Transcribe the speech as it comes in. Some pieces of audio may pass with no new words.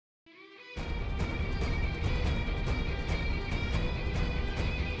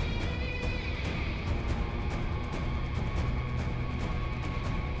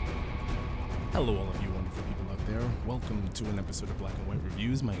Hello, all of you wonderful people out there. Welcome to an episode of Black and White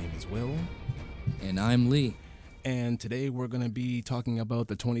Reviews. My name is Will. And I'm Lee. And today we're going to be talking about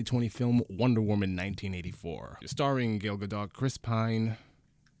the 2020 film Wonder Woman 1984. Starring Gal Gadot, Chris Pine,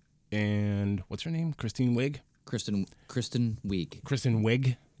 and what's her name? Kristen Wiig? Kristen Wiig. Kristen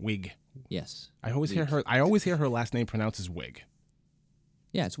Wiig? Wiig. Yes. I always hear her last name pronounced as Wiig.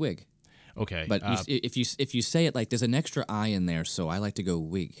 Yeah, it's Wiig. Okay. But if you say it like there's an extra I in there, so I like to go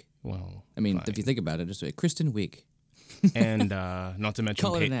Wiig. Well, I mean, fine. if you think about it, just say Kristen Wiig. And not to mention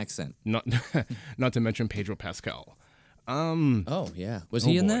Call it an accent. Not to mention Pedro Pascal. Oh yeah, was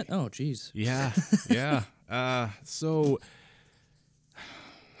he in boy. that? Oh jeez. Yeah, yeah. I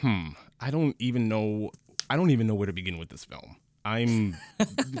don't even know where to begin with this film.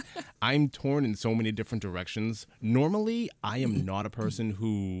 I'm torn in so many different directions. Normally, I am not a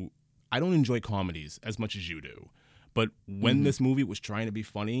person I don't enjoy comedies as much as you do. But when this movie was trying to be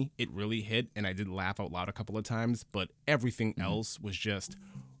funny, it really hit, and I did laugh out loud a couple of times. But everything else was just,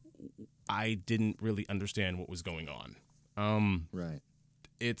 I didn't really understand what was going on. Right.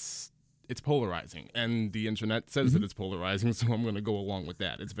 It's polarizing, and the internet says that it's polarizing, so I'm going to go along with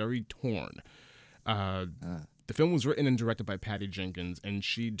that. It's very torn. The film was written and directed by Patty Jenkins, and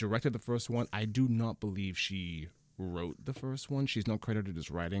she directed the first one. I do not believe she wrote the first one. She's not credited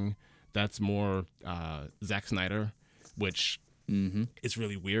as writing. That's more Zack Snyder, which is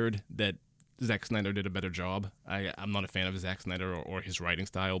really weird that Zack Snyder did a better job. I'm not a fan of Zack Snyder or his writing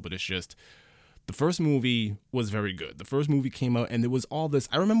style, but it's just the first movie was very good. The first movie came out, and there was all this.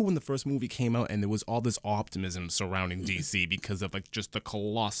 I remember when the first movie came out, and there was all this optimism surrounding DC because of like just the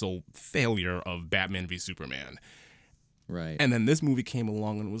colossal failure of Batman v Superman. Right. And then this movie came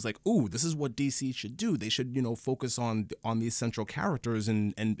along and was like, ooh, this is what DC should do. They should, focus on these central characters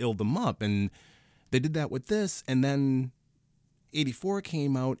and build them up. And they did that with this. And then 84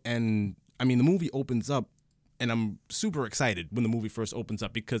 came out, and I mean, the movie opens up, and I'm super excited when the movie first opens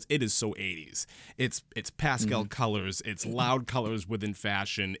up because it is so 80s. It's pastel colors, it's loud colors within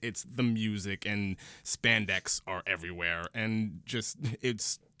fashion, it's the music, and spandex are everywhere. And just,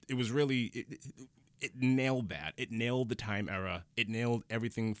 it nailed that. It nailed the time era. It nailed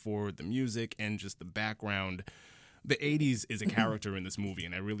everything for the music and just the background. The 80s is a character in this movie,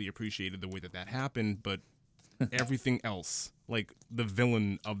 and I really appreciated the way that happened, but everything else, like the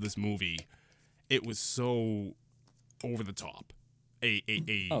villain of this movie, it was so over the top. The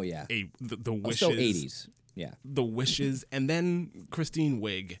wishes. So 80s. Yeah. The wishes. And then Kristen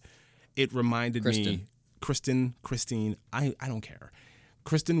Wiig, it reminded me. Kristen, I don't care.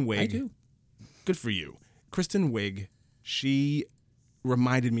 Kristen Wiig. I do. Good for you. Kristen Wiig, she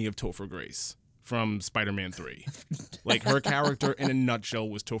reminded me of Topher Grace from Spider-Man 3. Like, her character in a nutshell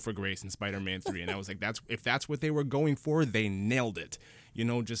was Topher Grace in Spider-Man 3. And I was like, if that's what they were going for, they nailed it.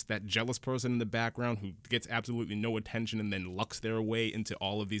 Just that jealous person in the background who gets absolutely no attention and then lucks their way into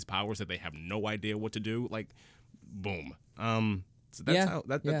all of these powers that they have no idea what to do. Like, boom. So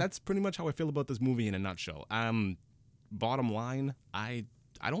that's that's pretty much how I feel about this movie in a nutshell. Bottom line, I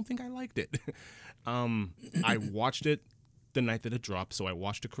don't think I liked it. I watched it the night that it dropped, so I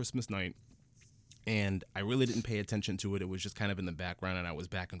watched it Christmas night, and I really didn't pay attention to it. It was just kind of in the background, and I was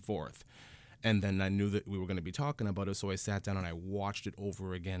back and forth. And then I knew that we were going to be talking about it, so I sat down and I watched it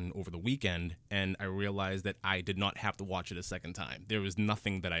over again over the weekend, and I realized that I did not have to watch it a second time. There was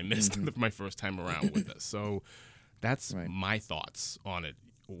nothing that I missed my first time around with this. So that's my thoughts on it.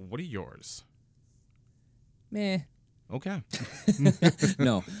 What are yours? Meh. Okay.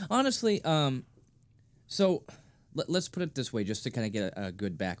 No, honestly, so let's put it this way, just to kind of get a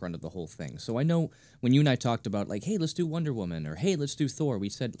good background of the whole thing. So I know when you and I talked about, like, hey, let's do Wonder Woman, or hey, let's do Thor, we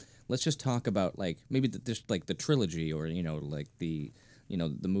said, let's just talk about, like, maybe the trilogy, or, like the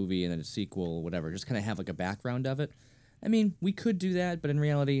movie and then a sequel, or whatever, just kind of have, like, a background of it. I mean, we could do that, but in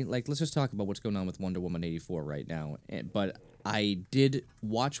reality, like, let's just talk about what's going on with Wonder Woman 84 right now. But I did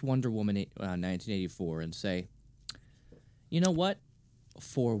watch Wonder Woman 1984 and say, you know what?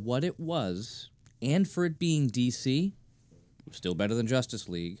 For what it was, and for it being DC, still better than Justice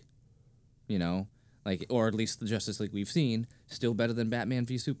League, or at least the Justice League we've seen, still better than Batman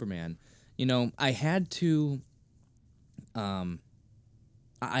v Superman. I had to go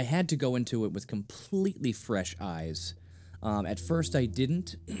into it with completely fresh eyes. At first I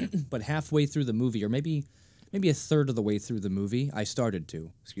didn't, but halfway through the movie, or maybe a third of the way through the movie, I started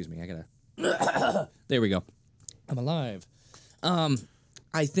to. Excuse me, I gotta... There we go. I'm alive.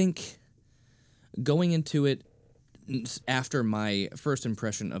 I think going into it after my first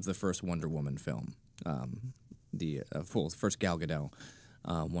impression of the first Wonder Woman film, the first Gal Gadot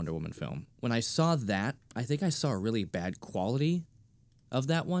Wonder Woman film, when I saw that, I think I saw a really bad quality of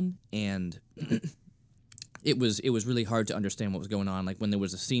that one, and it was really hard to understand what was going on. Like when there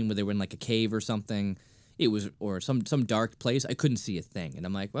was a scene where they were in like a cave or something, or some dark place, I couldn't see a thing, and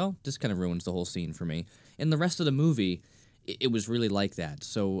I'm like, well, this kind of ruins the whole scene for me. And the rest of the movie, it was really like that.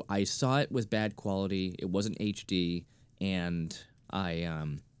 So I saw it with bad quality. It wasn't HD, and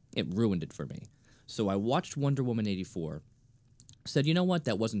it ruined it for me. So I watched Wonder Woman 84. Said, you know what,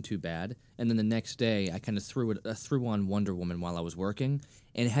 that wasn't too bad. And then the next day, I kind of threw on Wonder Woman while I was working,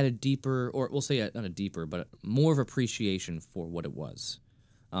 and it had a deeper, or we'll say not a deeper, but more of appreciation for what it was.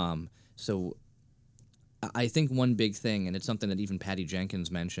 So I think one big thing, and it's something that even Patty Jenkins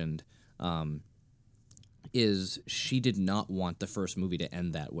mentioned, is she did not want the first movie to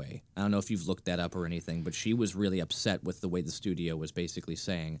end that way. I don't know if you've looked that up or anything, but she was really upset with the way the studio was basically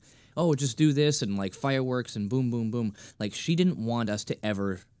saying, oh, just do this and like fireworks and boom, boom, boom. Like she didn't want us to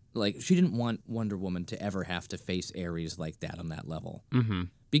ever, like she didn't want Wonder Woman to ever have to face Ares like that on that level. Mm-hmm.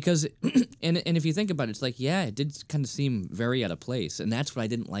 Because, and if you think about it, it's like, yeah, it did kind of seem very out of place. And that's what I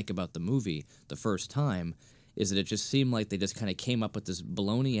didn't like about the movie the first time, is that it just seemed like they just kind of came up with this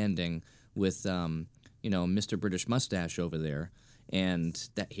baloney ending with, Mr. British Mustache over there, and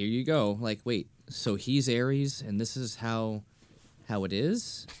that here you go. Like, wait, so he's Ares, and this is how it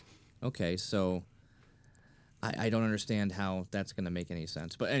is? Okay, so I don't understand how that's going to make any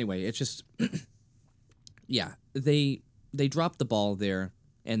sense. But anyway, it's just, yeah, they dropped the ball there,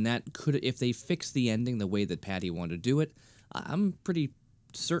 and that could, if they fixed the ending the way that Patty wanted to do it, I'm pretty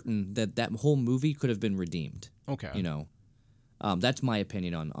certain that whole movie could have been redeemed. Okay. That's my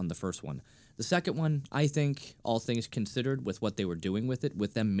opinion on the first one. The second one, I think, all things considered, with what they were doing with it,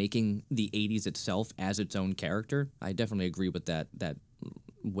 with them making the 80s itself as its own character, I definitely agree with that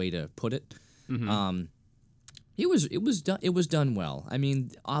way to put it. Mm-hmm. It was done well. I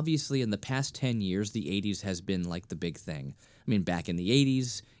mean, obviously, in the past 10 years, the 80s has been like the big thing. I mean, back in the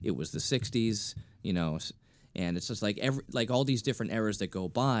 80s, it was the 60s, and it's just like all these different eras that go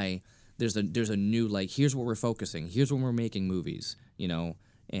by. There's a new, like, here's where we're focusing, here's when we're making movies,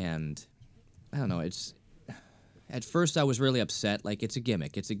 and I don't know, it's, at first I was really upset, like, it's a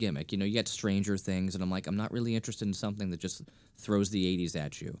gimmick, you get Stranger Things, and I'm like, I'm not really interested in something that just throws the 80s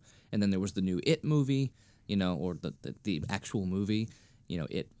at you. And then there was the new It movie, or the actual movie,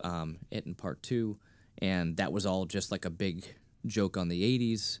 It in Part 2, and that was all just like a big joke on the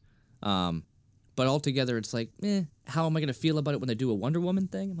 80s, but altogether it's like, how am I going to feel about it when they do a Wonder Woman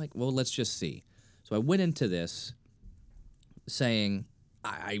thing? I'm like, well, let's just see. So I went into this saying,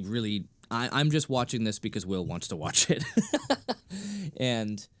 I'm just watching this because Will wants to watch it.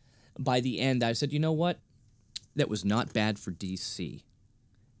 And by the end, I said, you know what? That was not bad for DC.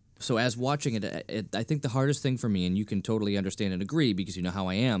 So as watching it, I think the hardest thing for me, and you can totally understand and agree because you know how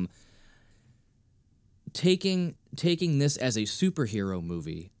I am, taking this as a superhero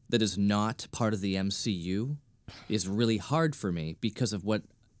movie that is not part of the MCU is really hard for me because of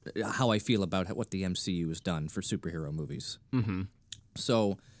how I feel about what the MCU has done for superhero movies. Mm-hmm.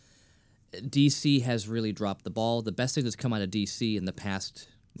 So DC has really dropped the ball. The best thing that's come out of DC in the past,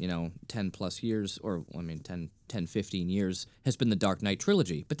 10 plus years, 10, 15 years, has been the Dark Knight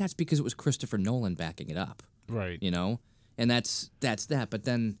trilogy. But that's because it was Christopher Nolan backing it up. Right. And that's that. But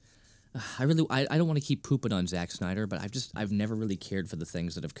then I don't want to keep pooping on Zack Snyder, but I've never really cared for the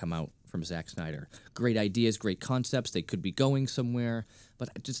things that have come out from Zack Snyder. Great ideas, great concepts, they could be going somewhere, but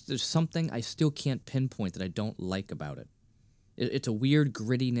there's something I still can't pinpoint that I don't like about it. It's a weird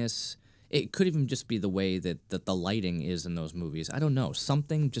grittiness. It could even just be the way that the lighting is in those movies. I don't know.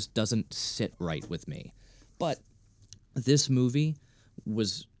 Something just doesn't sit right with me. But this movie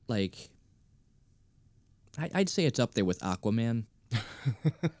was like, I'd say it's up there with Aquaman.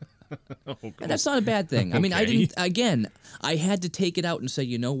 And that's not a bad thing. I mean, I had to take it out and say,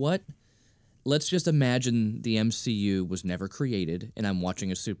 you know what? Let's just imagine the MCU was never created and I'm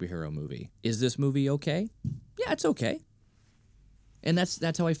watching a superhero movie. Is this movie okay? Yeah, it's okay. And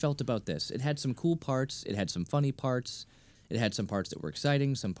that's how I felt about this. It had some cool parts. It had some funny parts. It had some parts that were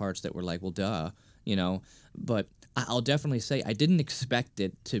exciting, some parts that were like, well, duh, But I'll definitely say I didn't expect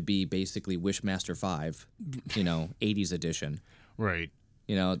it to be basically Wishmaster 5, 80s edition. Right.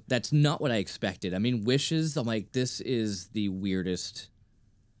 That's not what I expected. I mean, wishes, I'm like, this is the weirdest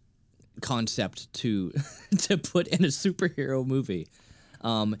concept to put in a superhero movie.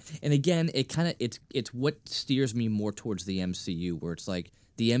 And again, it's what steers me more towards the MCU, where it's like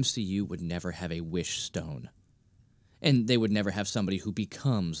the MCU would never have a wish stone. And they would never have somebody who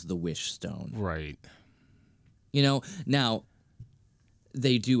becomes the wish stone. Right. Now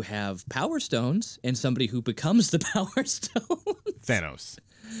they do have power stones and somebody who becomes the power stone. Thanos.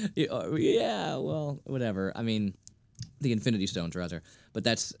 Yeah, well, whatever. I mean, The Infinity Stones, rather. But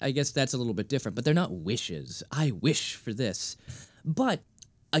I guess that's a little bit different. But they're not wishes. I wish for this. But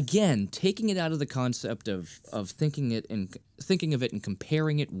again, taking it out of the concept of thinking of it and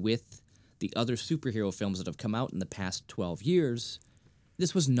comparing it with the other superhero films that have come out in the past 12 years,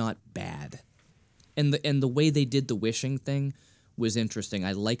 this was not bad. And the way they did the wishing thing was interesting.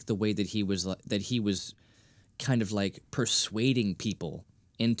 I like the way that he was kind of like persuading people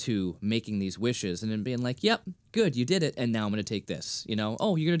into making these wishes and then being like, yep, good, you did it, and now I'm going to take this,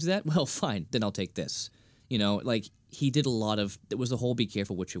 oh, you're going to do that? Well, fine, then I'll take this. Like, he did a lot of, it was the whole be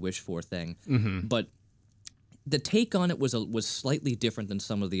careful what you wish for thing, but the take on it was slightly different than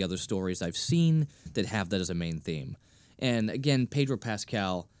some of the other stories I've seen that have that as a main theme. And again, Pedro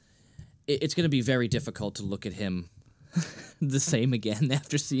Pascal, it's going to be very difficult to look at him the same again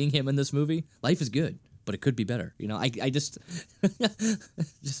after seeing him in this movie. Life is good, but it could be better. I just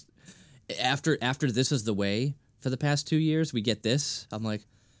after This Is the Way for the past 2 years, we get this. I'm like,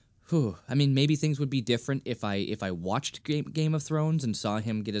 whew. I mean, maybe things would be different if I watched Game of Thrones and saw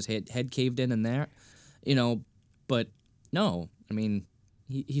him get his head caved in there, but no. I mean,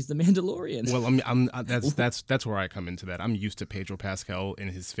 he's the Mandalorian. Well, that's where I come into that. I'm used to Pedro Pascal in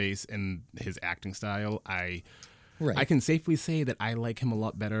his face and his acting style. I can safely say that I like him a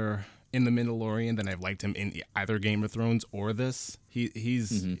lot better in The Mandalorian than I've liked him in either Game of Thrones or this.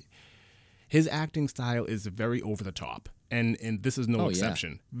 His acting style is very over the top, and this is no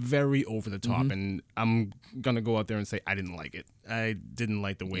exception. Yeah. Very over the top, and I'm gonna go out there and say I didn't like it. I didn't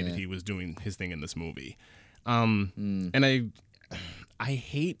like the way that he was doing his thing in this movie, and I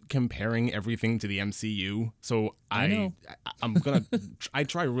hate comparing everything to the MCU, so I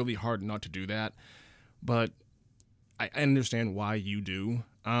try really hard not to do that, but I understand why you do.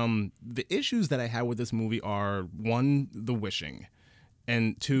 The issues that I have with this movie are, one, the wishing,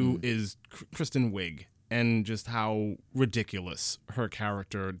 and two is Kristen Wiig and just how ridiculous her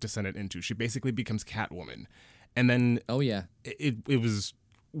character descended into. She basically becomes Catwoman, and then it was,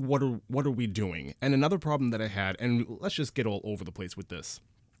 what are we doing? And another problem that I had, and let's just get all over the place with this.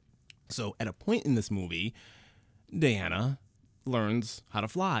 So at a point in this movie, Diana learns how to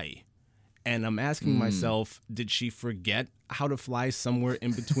fly. And I'm asking myself, did she forget how to fly somewhere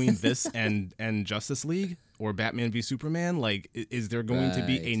in between this and Justice League or Batman v Superman? Like, is there going to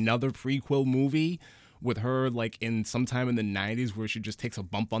be another prequel movie with her, like, in sometime in the 90s where she just takes a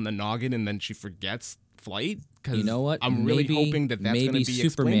bump on the noggin and then she forgets flight? Because you know what? I'm really hoping that's going to be explained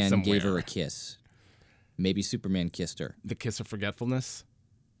somewhere. Maybe Superman gave her a kiss. Maybe Superman kissed her. The kiss of forgetfulness?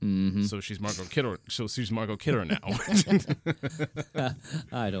 Mm-hmm. So she's Margot Kidder. So she's Margot Kidder now.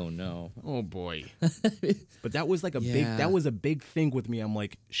 I don't know. Oh boy! But that was like a big thing with me. I'm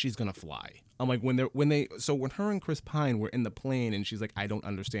like, she's gonna fly. I'm like, when her and Chris Pine were in the plane, and she's like, I don't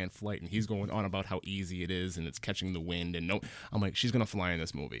understand flight, and he's going on about how easy it is, and it's catching the wind, and I'm like, she's gonna fly in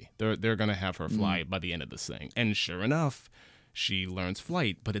this movie. They're gonna have her fly by the end of this thing, and sure enough, she learns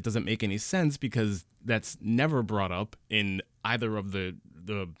flight. But it doesn't make any sense because that's never brought up in either of the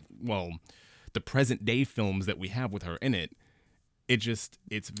present day films that we have with her in it.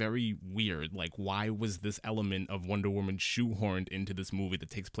 It's very weird. Like, why was this element of Wonder Woman shoehorned into this movie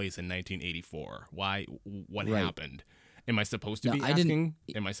that takes place in 1984? Why? What happened? Am I supposed to be asking?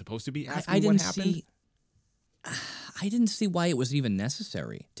 Am I supposed to be asking what happened? I didn't see why it was even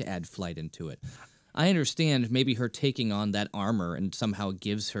necessary to add flight into it. I understand maybe her taking on that armor and somehow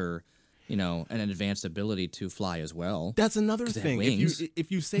gives her, an advanced ability to fly as well. That's another thing.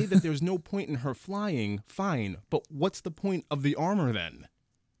 If you say that there's no point in her flying, fine. But what's the point of the armor then?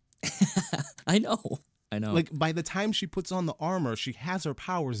 I know. Like, by the time she puts on the armor, she has her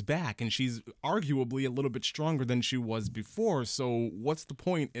powers back, and she's arguably a little bit stronger than she was before. So what's the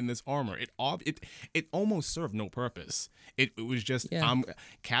point in this armor? It almost served no purpose. It was just,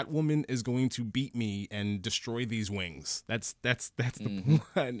 Catwoman is going to beat me and destroy these wings. That's the point.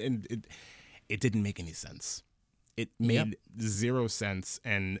 And it didn't make any sense. It made zero sense,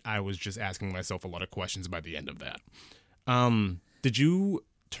 and I was just asking myself a lot of questions by the end of that. Did you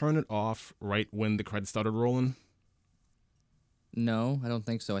turn it off right when the credits started rolling? No, I don't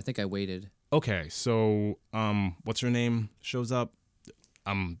think so. I think I waited. Okay, so what's her name shows up?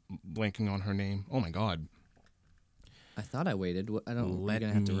 I'm blanking on her name. Oh my god. I thought I waited. I don't. You're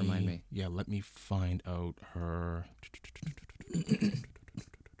gonna have to remind me. Yeah, let me find out her.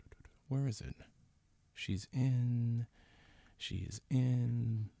 Where is it? She's in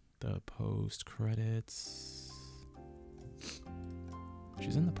the post credits.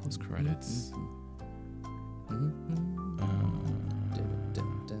 She's in the post credits.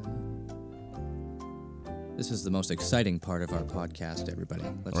 This is the most exciting part of our podcast, everybody.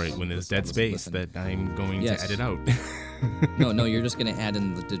 All right, when there's dead space that I'm going to edit out. No, you're just gonna add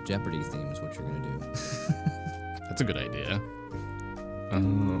in the Jeopardy theme is what you're gonna do. That's a good idea.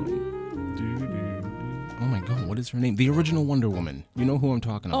 Oh my God, what is her name? The original Wonder Woman. You know who I'm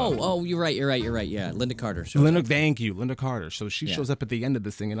talking about. Oh, you're right. Yeah, Linda Carter. Shows Linda, up. thank you, Linda Carter. So she shows up at the end of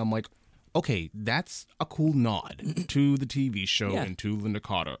this thing, and I'm like, okay, that's a cool nod to the TV show and to Linda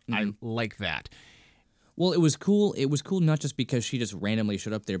Carter. I like that. Well, it was cool. It was cool not just because she just randomly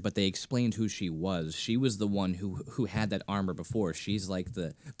showed up there, but they explained who she was. She was the one who had that armor before. She's like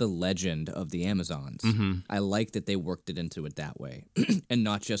the legend of the Amazons. I like that they worked it into it that way, and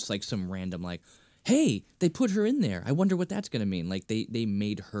not just like some random like, hey, they put her in there. I wonder what that's gonna mean. Like they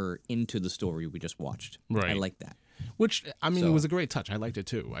made her into the story we just watched. Right. I like that. Which, I mean, it was a great touch. I liked it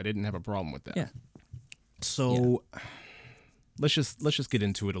too. I didn't have a problem with that. Yeah. So let's just get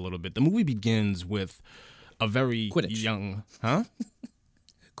into it a little bit. The movie begins with a very Quidditch. young, huh?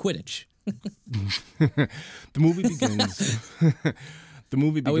 Quidditch. The movie begins. The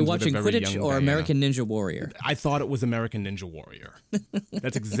movie begins. Are we with watching a very Quidditch young or Diana. American Ninja Warrior? I thought it was American Ninja Warrior.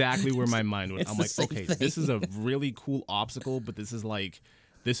 That's exactly where my mind went. It's I'm the like, same okay, thing. this is a really cool obstacle, but this is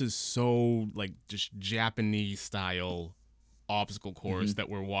so like just Japanese style obstacle course that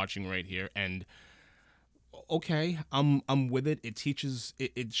we're watching right here. And okay, I'm with it. It teaches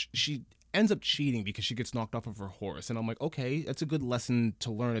she ends up cheating because she gets knocked off of her horse, and I'm like, okay, that's a good lesson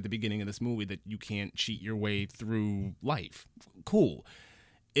to learn at the beginning of this movie, that you can't cheat your way through life. Cool.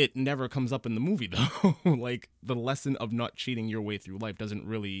 It never comes up in the movie though. Like, the lesson of not cheating your way through life doesn't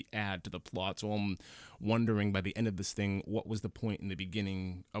really add to the plot. So I'm wondering, by the end of this thing, what was the point in the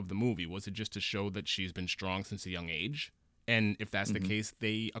beginning of the movie? Was it just to show that she's been strong since a young age? And if that's the case,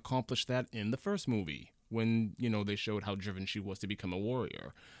 they accomplished that in the first movie when, they showed how driven she was to become a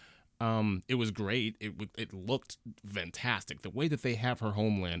warrior. It was great. It looked fantastic. The way that they have her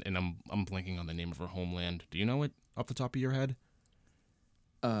homeland, and I'm blanking on the name of her homeland. Do you know it off the top of your head?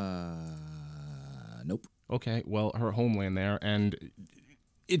 Nope. Okay, well, her homeland there, and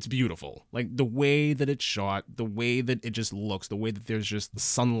it's beautiful. Like, the way that it's shot, the way that it just looks, the way that there's just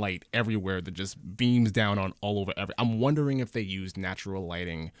sunlight everywhere that just beams down on all over I'm wondering if they used natural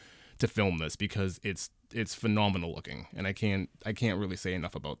lighting to film this, because it's phenomenal looking, and I can't really say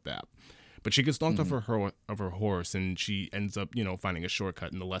enough about that. But she gets knocked off her horse, and she ends up, finding a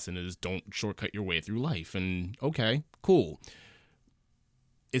shortcut, and the lesson is don't shortcut your way through life. And okay, cool.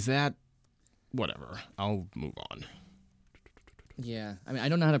 Is that whatever? I'll move on. Yeah, I mean, I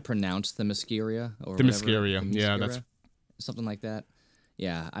don't know how to pronounce the Mascaria or The whatever. Mascaria, yeah, Mascara? that's something like that.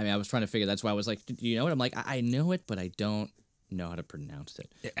 Yeah, I mean, I was trying to figure. That's why I was like, "Do you know it?" I'm like, I know it, but I don't know how to pronounce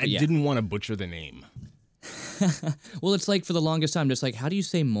it. I didn't want to butcher the name. Well, it's like for the longest time, just like, how do you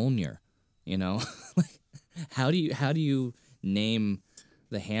say Mjolnir? Like, how do you name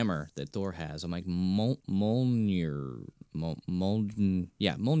the hammer that Thor has? I'm like, Mjolnir.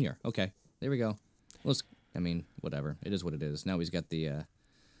 Yeah, Mjolnir. Okay, there we go. Well, I mean, whatever. It is what it is. Now he's got the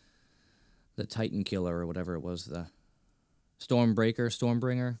Titan Killer or whatever it was, the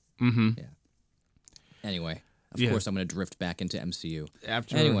Stormbringer. Mm-hmm. Yeah. Anyway, of course, I'm going to drift back into MCU.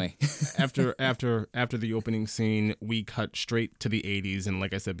 Anyway, after the opening scene, we cut straight to the 80s, and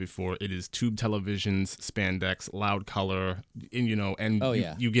like I said before, it is tube televisions, spandex, loud color, and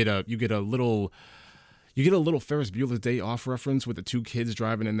you get a little Ferris Bueller's Day Off reference with the two kids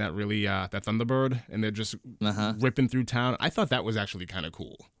driving in that that Thunderbird, and they're just ripping through town. I thought that was actually kind of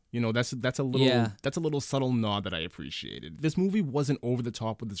cool. That's a little subtle nod that I appreciated. This movie wasn't over the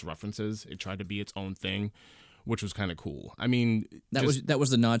top with its references. It tried to be its own thing, which was kind of cool. I mean, that was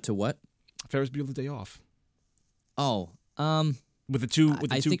the nod to what? Ferris Bueller's Day Off. Oh, with the two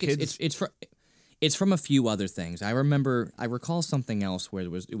kids. It's from a few other things. I recall something else where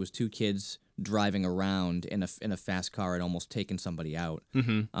it was two kids driving around in a fast car and almost taking somebody out.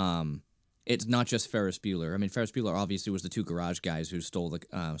 Mm-hmm. It's not just Ferris Bueller. I mean, Ferris Bueller obviously was the two garage guys who stole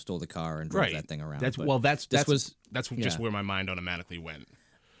the car and drove that thing around. That's just where my mind automatically went.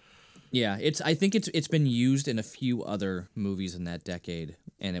 Yeah, I think it's been used in a few other movies in that decade,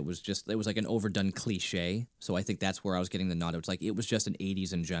 and it was like an overdone cliche. So I think that's where I was getting the nod. It was just an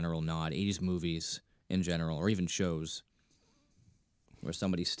 80s in general nod, 80s movies in general, or even shows where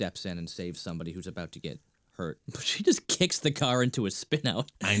somebody steps in and saves somebody who's about to get hurt. But she just kicks the car into a spin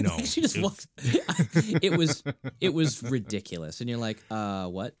out. I know. She just walks. It was ridiculous, and you're like,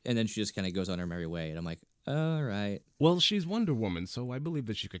 what? And then she just kind of goes on her merry way, and I'm like, all right. Well, she's Wonder Woman, so I believe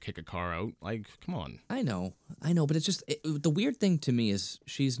that she could kick a car out. Like, come on. I know, but it's just the weird thing to me is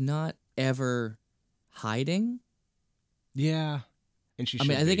she's not ever hiding. Yeah, and she. I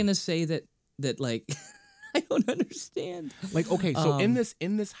mean, are they gonna say that like? don't understand. Like, okay, so in this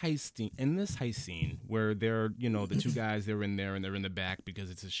heist scene where they're, the two guys, they're in there and they're in the back because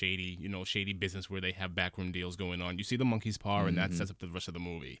it's a shady business where they have backroom deals going on. You see the monkey's paw, and that sets up the rest of the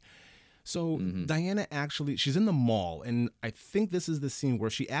movie. So Diana she's in the mall, and I think this is the scene where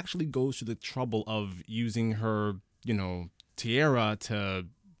she actually goes to the trouble of using her, tiara to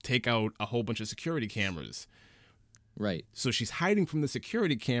take out a whole bunch of security cameras. Right. So she's hiding from the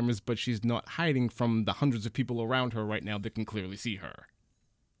security cameras, but she's not hiding from the hundreds of people around her right now that can clearly see her.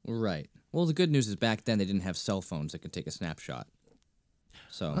 Right. Well, the good news is back then they didn't have cell phones that could take a snapshot.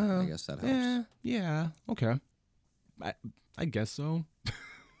 So I guess that helps. Yeah. Okay. I guess so. I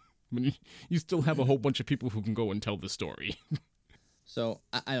mean, you still have a whole bunch of people who can go and tell the story. So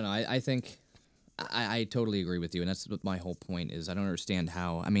I don't know. I think I totally agree with you, and that's what my whole point is. I don't understand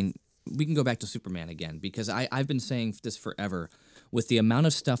how. I mean, we can go back to Superman again, because I've been saying this forever. With the amount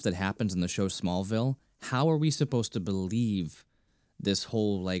of stuff that happens in the show Smallville, how are we supposed to believe this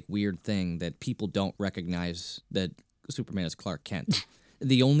whole weird thing that people don't recognize that Superman is Clark Kent?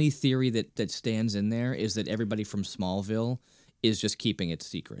 The only theory that stands in there is that everybody from Smallville is just keeping it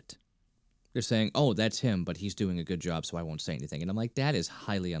secret. They're saying, oh, that's him, but he's doing a good job, so I won't say anything. And I'm like, that is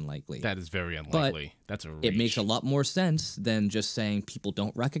highly unlikely. That is very unlikely. That's a reach. It makes a lot more sense than just saying people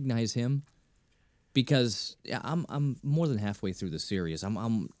don't recognize him. Because I'm more than halfway through the series.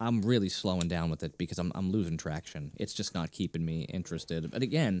 I'm really slowing down with it because I'm losing traction. It's just not keeping me interested. But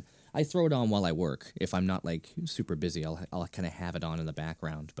again, I throw it on while I work. If I'm not super busy, I'll kind of have it on in the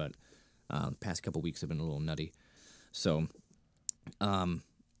background. But the past couple weeks have been a little nutty. So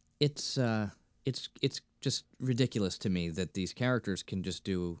it's just ridiculous to me that these characters can just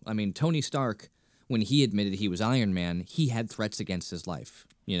do. I mean, Tony Stark, when he admitted he was Iron Man, he had threats against his life.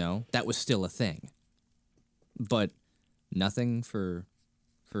 That was still a thing. But nothing for.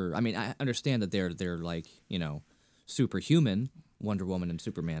 I mean, I understand that they're superhuman, Wonder Woman and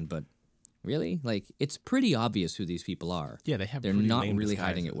Superman, but really, it's pretty obvious who these people are. Yeah, they're not lame really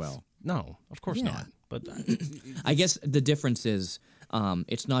disguises. hiding it well. No, of course not. But I guess the difference is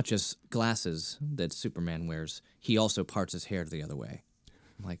it's not just glasses that Superman wears. He also parts his hair the other way.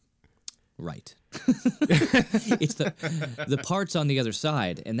 I'm like, right. It's the parts on the other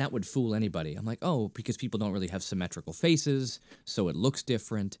side, and that would fool anybody. I'm like, oh, because people don't really have symmetrical faces, so it looks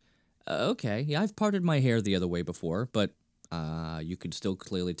different. Okay, yeah, I've parted my hair the other way before, but you could still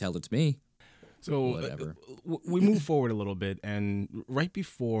clearly tell it's me. So whatever. We move forward a little bit, and right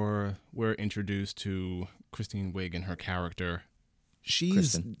before we're introduced to Kristen Wiig and her character,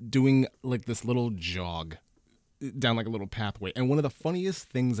 she's doing this little jog down a little pathway. And one of the funniest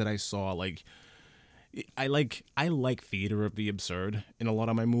things that I saw, I like theater of the absurd in a lot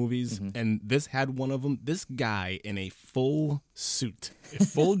of my movies, and this had one of them. This guy in a full suit, a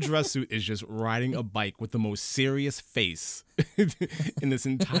full dress suit, is just riding a bike with the most serious face in this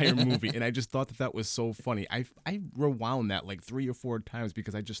entire movie, and I just thought that was so funny. I rewound that 3 or 4 times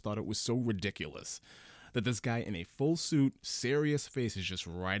because I just thought it was so ridiculous that this guy in a full suit, serious face, is just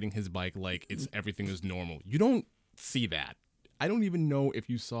riding his bike like everything is normal. You don't see that. I don't even know if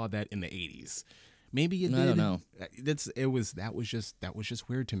you saw that in the 80s. Maybe you did. I don't know. That was just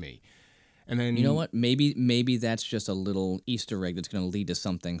weird to me. And then you know what? Maybe that's just a little Easter egg that's going to lead to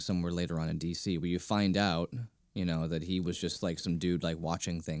something somewhere later on in DC where you find out, that he was just some dude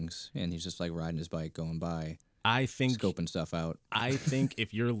watching things, and he's just riding his bike going by. I think scoping stuff out. I think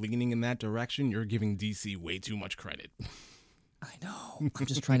if you're leaning in that direction, you're giving DC way too much credit. I know. I'm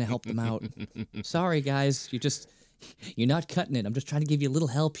just trying to help them out. Sorry, guys. You're not cutting it. I'm just trying to give you a little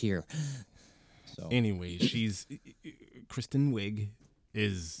help here. So anyway, Kristen Wiig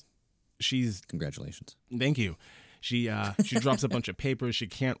she's congratulations. Thank you. She drops a bunch of papers. She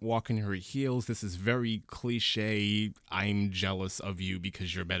can't walk in her heels. This is very cliche. I'm jealous of you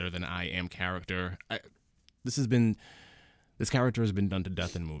because you're better than I am character. This character has been done to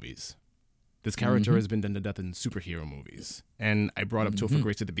death in movies. This character has been done to death in superhero movies. And I brought up Topher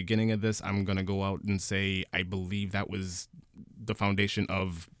Grace at the beginning of this. I'm going to go out and say I believe that was the foundation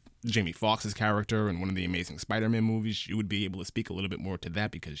of Jamie Foxx's character in one of the Amazing Spider-Man movies. You would be able to speak a little bit more to that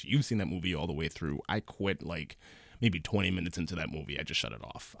because you've seen that movie all the way through. I quit maybe 20 minutes into that movie. I just shut it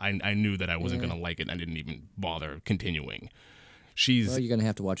off. I knew that I wasn't going to like it, and I didn't even bother continuing. Well, you're going to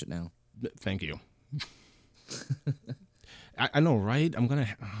have to watch it now. Thank you. I know, right? I'm going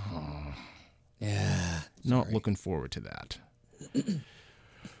to... Yeah. Not looking forward to that.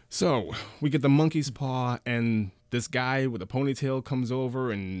 So, we get the monkey's paw, and this guy with a ponytail comes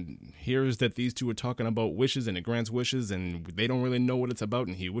over and hears that these two are talking about wishes, and it grants wishes, and they don't really know what it's about,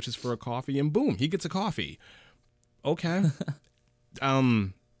 and he wishes for a coffee, and boom, he gets a coffee. Okay.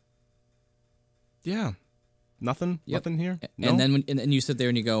 Yeah. Nothing? Yep. Nothing here? No? And then and you sit there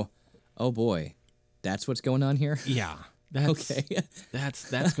and you go, oh boy, that's what's going on here. Yeah. That's, Okay.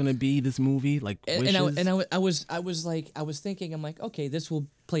 that's going to be this movie? Like, wishes? I was thinking, I'm like, okay, this will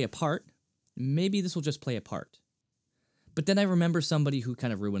play a part. Maybe this will just play a part. But then I remember somebody who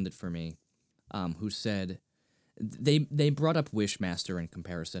kind of ruined it for me, who said they brought up Wishmaster in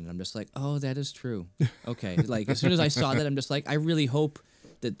comparison. And I'm just like, oh, that is true. Okay. Like, as soon as I saw that, I'm just like, I really hope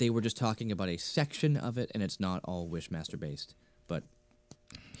that they were just talking about a section of it and it's not all Wishmaster based. But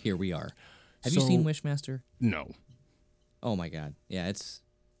here we are. Have you seen Wishmaster? No. Oh my god. Yeah, it's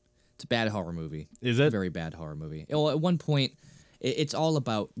a bad horror movie. Is it? A very bad horror movie. Well, at one point, it's all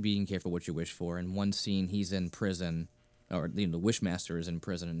about being careful what you wish for. In one scene, he's in prison, or the Wishmaster is in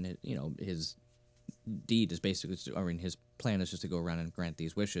prison, and his deed is basically, his plan is just to go around and grant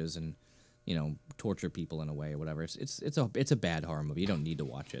these wishes and torture people in a way or whatever. It's a bad horror movie. You don't need to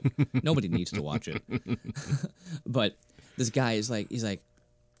watch it. Nobody needs to watch it. But this guy is like, he's like,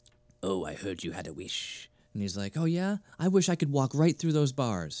 oh, I heard you had a wish. And he's like, oh, yeah? I wish I could walk right through those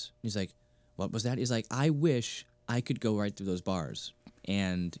bars. And he's like, what was that? He's like, I wish I could go right through those bars.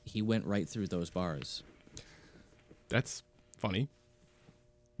 And he went right through those bars. That's funny.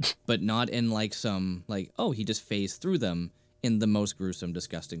 But not in like some, like, oh, he just phased through them in the most gruesome,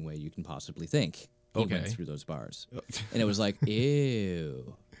 disgusting way you can possibly think. He went through those bars. And it was like,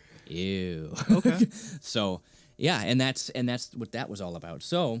 ew. Okay. So, yeah, and that's what that was all about.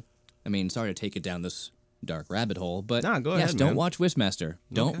 So, I mean, sorry to take it down this dark rabbit hole, but Nah, go yes, ahead, don't man. watch Wishmaster.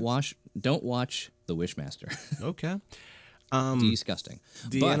 Don't Okay. watch The Wishmaster. Okay. Disgusting.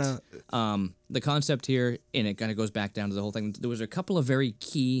 Deanna, But the concept here, and it kind of goes back down to the whole thing. There was a couple of very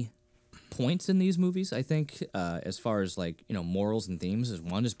key points in these movies, I think, as far as like morals and themes. Is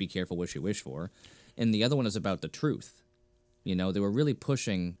one is be careful what you wish for, and the other one is about the truth. They were really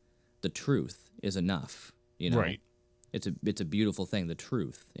pushing the truth is enough. right. It's a beautiful thing, the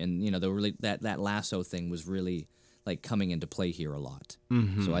truth, and they were really that lasso thing was really like coming into play here a lot.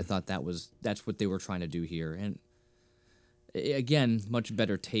 Mm-hmm. So I thought that's what they were trying to do here, and again, much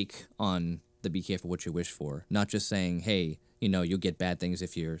better take on the be careful what you wish for. Not just saying, hey, you'll get bad things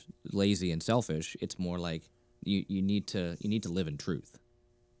if you're lazy and selfish. It's more like you need to live in truth.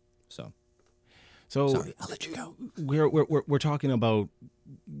 So sorry, I'll let you go. We're talking about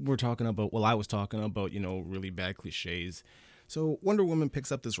well, I was talking about really bad cliches. So Wonder Woman picks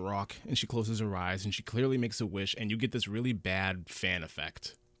up this rock and she closes her eyes and she clearly makes a wish, and you get this really bad fan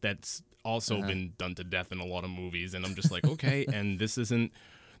effect that's also been done to death in a lot of movies. And I'm just like, okay, and this isn't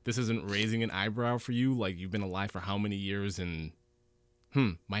raising an eyebrow for you? Like, you've been alive for how many years, and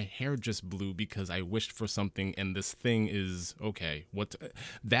my hair just blew because I wished for something, and this thing is okay.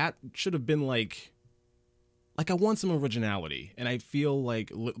 That should have been like I want some originality, and I feel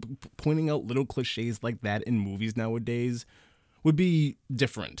like pointing out little cliches like that in movies nowadays would be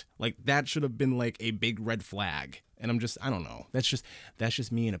different. Like, that should have been like a big red flag. And I don't know. That's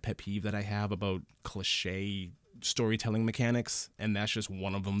just me and a pet peeve that I have about cliche storytelling mechanics, and that's just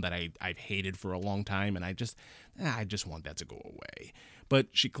one of them that I've hated for a long time, and I just want that to go away. But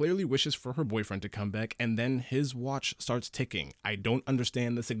she clearly wishes for her boyfriend to come back, and then his watch starts ticking. I don't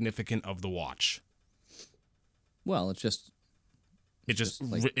understand the significance of the watch. Well, it just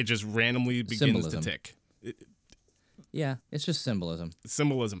randomly begins symbolism. to tick. Yeah, it's just symbolism.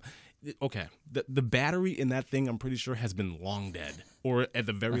 Symbolism. Okay, the battery in that thing, I'm pretty sure, has been long dead, or at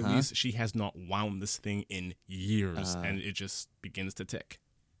the very least, she has not wound this thing in years, and it just begins to tick.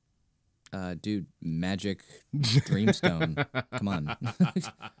 Dude, magic dreamstone. Come on.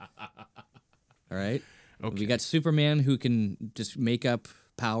 All right. Okay. We got Superman who can just make up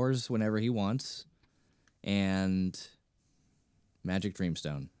powers whenever he wants, and magic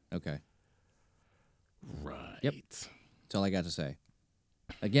dreamstone. Okay. Right. Yep. That's all I got to say.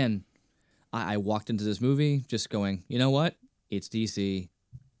 Again, I walked into this movie just going, you know what? It's DC.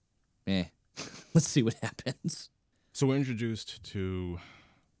 Let's see what happens. So we're introduced to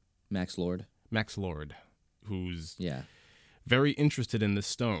Max Lord, who's yeah, very interested in this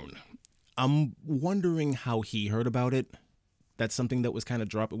stone. I'm wondering how he heard about it. That's something that was kind of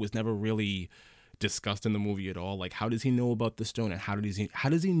dropped. It was never really discussed in the movie at all. Like, how does he know about the stone, and how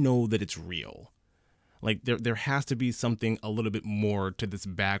does he know that it's real? Like, there has to be something a little bit more to this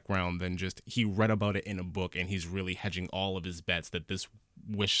background than just he read about it in a book and he's really hedging all of his bets that this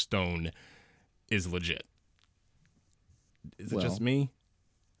wish stone is legit. Is it just me?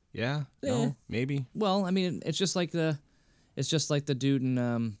 Yeah? No? Maybe? Well, I mean, it's just like the dude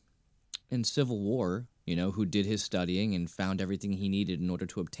in Civil War, who did his studying and found everything he needed in order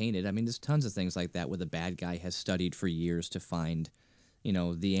to obtain it. I mean, there's tons of things like that where the bad guy has studied for years to find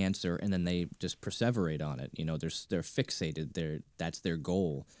the answer, and then they just perseverate on it. They're fixated. That's their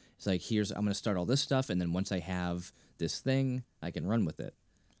goal. It's like, I'm going to start all this stuff, and then once I have this thing, I can run with it.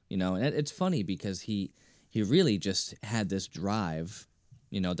 And it's funny because he really just had this drive,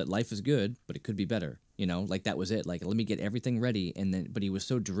 that life is good, but it could be better. Like that was it. Like, let me get everything ready, but he was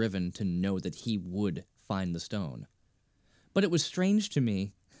so driven to know that he would find the stone. But it was strange to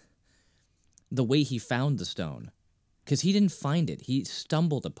me the way he found the stone. Because he didn't find it. He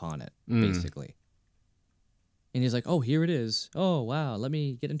stumbled upon it, basically. And he's like, oh, here it is. Oh, wow, let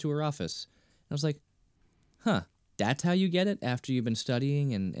me get into her office. And I was like, huh, that's how you get it after you've been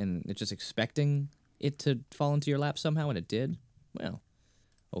studying and it's just expecting it to fall into your lap somehow, and it did? Well,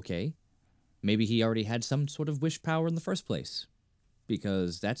 okay. Maybe he already had some sort of wish power in the first place.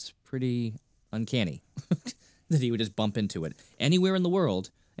 Because that's pretty uncanny that he would just bump into it anywhere in the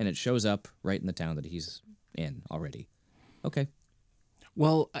world, and it shows up right in the town that he's in already. Okay.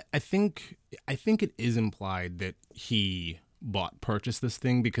 Well, I think it is implied that he purchased this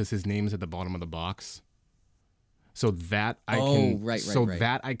thing because his name is at the bottom of the box. So that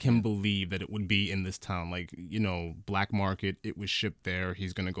I can believe that it would be in this town. Like, black market, it was shipped there.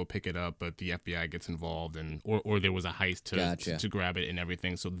 He's going to go pick it up, but the FBI gets involved, or there was a heist to grab it and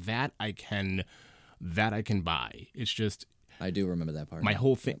everything. So that I can buy. It's just, I do remember that part. My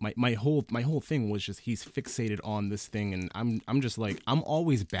whole thing, my whole thing was just he's fixated on this thing, and I'm just like, I'm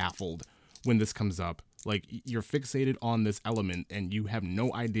always baffled when this comes up. Like, you're fixated on this element, and you have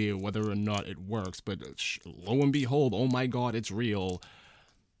no idea whether or not it works. But lo and behold, oh my God, it's real.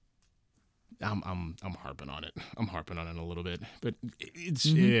 I'm harping on it. I'm harping on it a little bit, but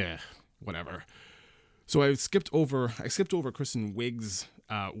it's whatever. So I skipped over Kristen Wiig's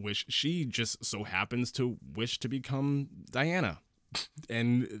wish. She just so happens to wish to become Diana,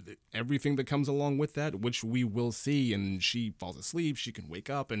 and everything that comes along with that, which we will see. And she falls asleep. She can wake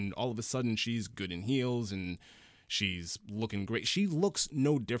up, and all of a sudden she's good in heels, and she's looking great. She looks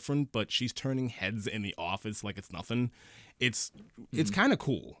no different, but she's turning heads in the office like it's nothing. It's kind of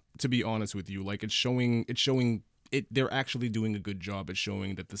cool, to be honest with you. Like, it's showing. They're actually doing a good job at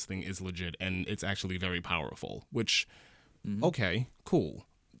showing that this thing is legit and it's actually very powerful, which, okay, cool,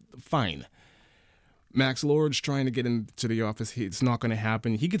 fine. Max Lord's trying to get into the office. It's not going to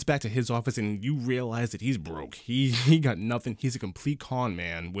happen. He gets back to his office and you realize that he's broke. He got nothing. He's a complete con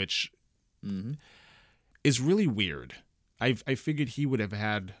man, which is really weird. I figured he would have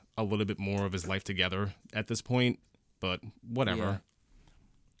had a little bit more of his life together at this point, but whatever. Yeah.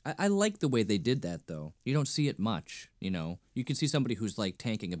 I like the way they did that, though. You don't see it much, You can see somebody who's, like,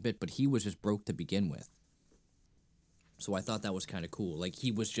 tanking a bit, but he was just broke to begin with. So I thought that was kind of cool. Like,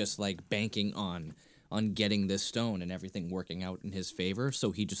 he was just, like, banking on getting this stone and everything working out in his favor,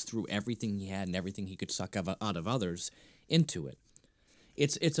 so he just threw everything he had and everything he could suck out of others into it.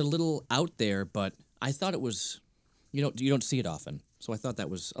 It's a little out there, but I thought it was... You don't see it often, so I thought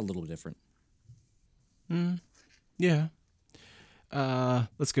that was a little different. Yeah.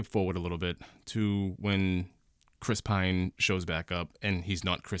 Let's skip forward a little bit to when Chris Pine shows back up, and he's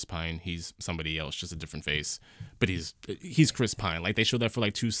not Chris Pine, he's somebody else, just a different face. But he's Chris Pine. Like, they show that for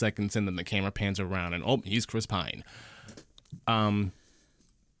like 2 seconds, and then the camera pans around, and oh, he's Chris Pine.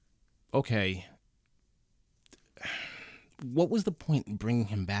 Okay. What was the point in bringing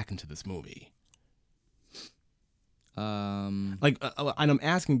him back into this movie? And I'm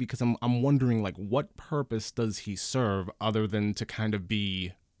asking because I'm wondering, like, what purpose does he serve other than to kind of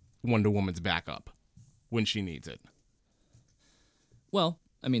be Wonder Woman's backup when she needs it? Well,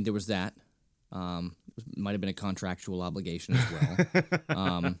 I mean, there was that. Might have been a contractual obligation as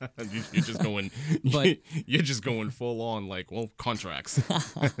well. You're just going, you're just going full on, like, well, contracts.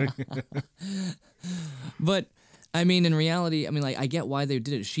 But I mean, in reality, like, I get why they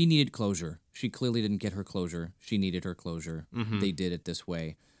did it. She needed closure. She clearly didn't get her closure. She needed her closure. They did it this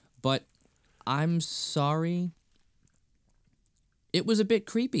way. But I'm sorry. It was a bit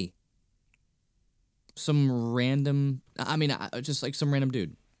creepy. Some random... just like some random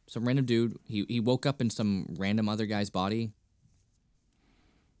dude. Some random dude. He woke up in some random other guy's body.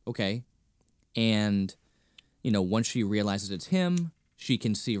 Okay. And, once she realizes it's him, she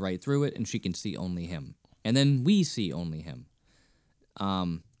can see right through it, and she can see only him. And then we see only him.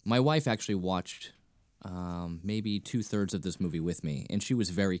 My wife actually watched maybe 2/3 of this movie with me, and she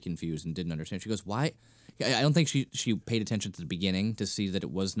was very confused and didn't understand. She goes, why? I don't think she paid attention to the beginning to see that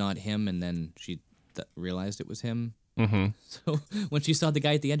it was not him, and then she realized it was him. So when she saw the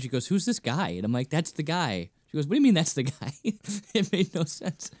guy at the end, she goes, who's this guy? And I'm like, that's the guy. She goes, what do you mean that's the guy? It made no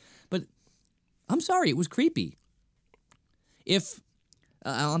sense. But I'm sorry, it was creepy. If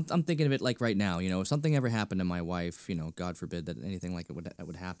I'm thinking of it like right now. If something ever happened to my wife, God forbid that anything like it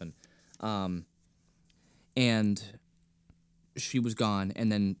would happen, and she was gone,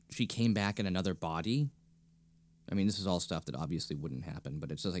 and then she came back in another body. I mean, this is all stuff that obviously wouldn't happen,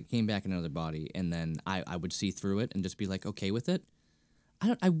 but it's just like came back in another body, and then I would see through it and just be like, okay with it.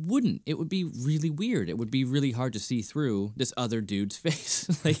 I wouldn't. It would be really weird. It would be really hard to see through this other dude's face.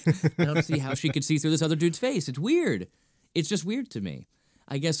 Like, I don't see how she could see through this other dude's face. It's weird. It's just weird to me.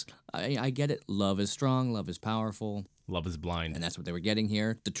 I guess I get it. Love is strong. Love is powerful. Love is blind. And that's what they were getting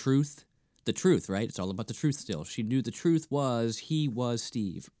here. The truth, right? It's all about the truth still. She knew the truth was he was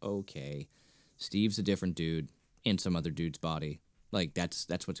Steve. Okay. Steve's a different dude in some other dude's body. Like, that's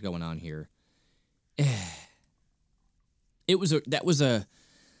what's going on here. I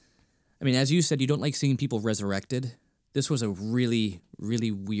mean, as you said, you don't like seeing people resurrected. This was a really,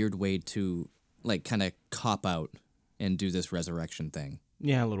 really weird way to, like, kind of cop out and do this resurrection thing.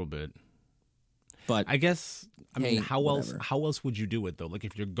 Yeah, a little bit. But I guess, mean, how whatever. else would you do it though? Like,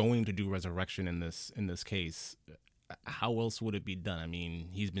 if you're going to do resurrection in this case, how else would it be done? I mean,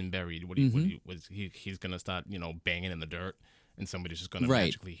 he's been buried. He's gonna start, banging in the dirt, and somebody's just gonna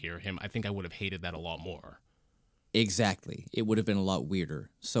magically hear him? I think I would have hated that a lot more. Exactly. It would have been a lot weirder.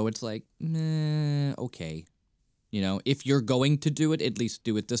 So it's like, okay. If you're going to do it, at least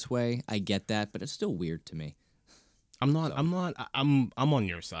do it this way. I get that, but it's still weird to me. I'm on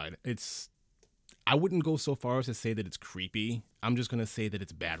your side. I wouldn't go so far as to say that it's creepy. I'm just gonna say that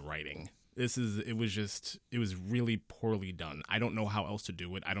it's bad writing. It was really poorly done. I don't know how else to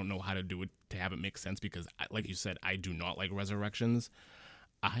do it. I don't know how to do it to have it make sense because, like you said, I do not like resurrections.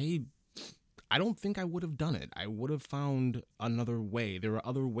 I don't think I would have done it. I would have found another way. There are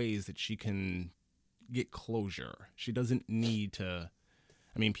other ways that she can get closure. She doesn't need to.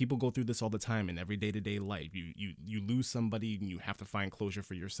 I mean, people go through this all the time in every day-to-day life. You lose somebody and you have to find closure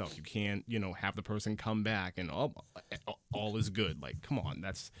for yourself. You can't, have the person come back and all is good. Like, come on,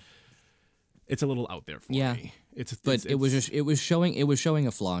 it's a little out there for me. It was showing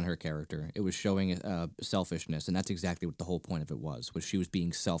a flaw in her character. It was showing selfishness, and that's exactly what the whole point of it was she was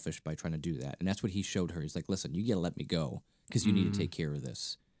being selfish by trying to do that. And that's what he showed her. He's like, listen, you got to let me go because you need to take care of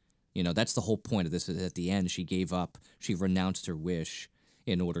this. That's the whole point of this. Is at the end, she gave up. She renounced her wish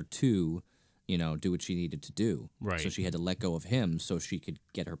in order to, do what she needed to do. Right. So she had to let go of him so she could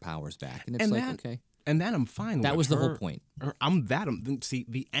get her powers back. And it's okay. And that I'm fine with. That was the whole point. See,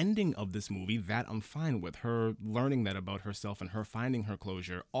 the ending of this movie, that I'm fine with. Her learning that about herself and her finding her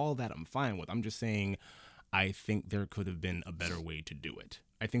closure, all that I'm fine with. I'm just saying, I think there could have been a better way to do it.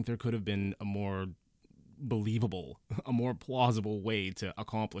 I think there could have been a more believable, a more plausible way to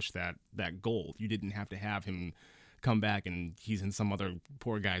accomplish that goal. You didn't have to have him come back and he's in some other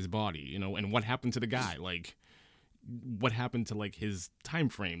poor guy's body, and what happened to the guy? Like, what happened to, like, his time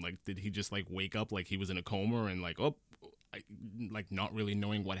frame? Like, did he just, like, wake up like he was in a coma and, like, not really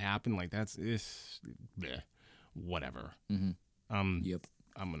knowing what happened? Like, whatever. Yep.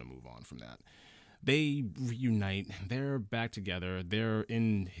 I'm gonna move on from that. They reunite. They're back together. They're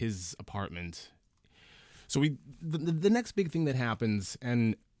in his apartment. So the next big thing that happens,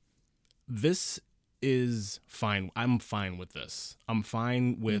 and this is fine. I'm fine with this. I'm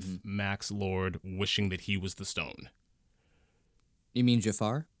fine with Max Lord wishing that he was the stone. You mean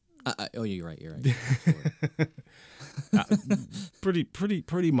Jafar? Oh, you're right.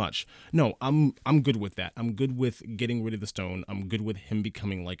 Pretty much. No, I'm good with that. I'm good with getting rid of the stone. I'm good with him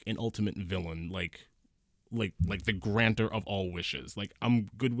becoming like an ultimate villain, like the grantor of all wishes. Like, I'm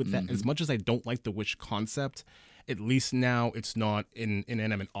good with that. As much as I don't like the wish concept, at least now it's not an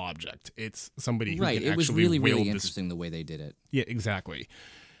inanimate object. It's somebody who can actually It was really wield interesting the way they did it. Yeah, exactly.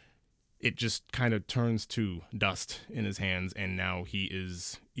 It just kind of turns to dust in his hands, and now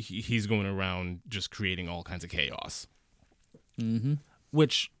he's going around just creating all kinds of chaos.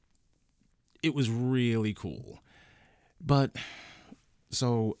 Which, it was really cool. But,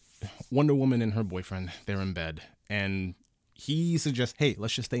 so, Wonder Woman and her boyfriend, they're in bed, and he suggests, hey,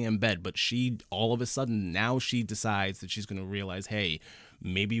 let's just stay in bed. But she, all of a sudden, now she decides that she's going to realize, hey,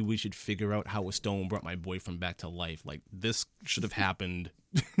 maybe we should figure out how a stone brought my boyfriend back to life. Like, this should have happened,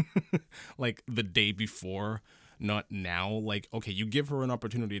 like, the day before, not now. Like, okay, you give her an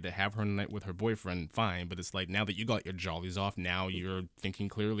opportunity to have her night with her boyfriend, fine. But it's like, now that you got your jollies off, now you're thinking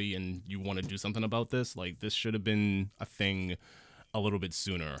clearly and you want to do something about this. Like, this should have been a thing a little bit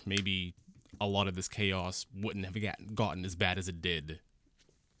sooner. Maybe a lot of this chaos wouldn't have gotten as bad as it did.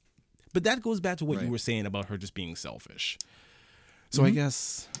 But that goes back to what you were saying about her just being selfish. So I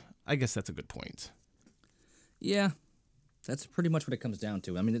guess that's a good point. Yeah, that's pretty much what it comes down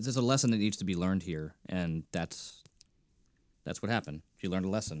to. I mean, there's a lesson that needs to be learned here, and that's what happened. She learned a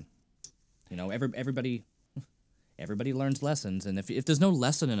lesson. You know, everybody learns lessons, and if there's no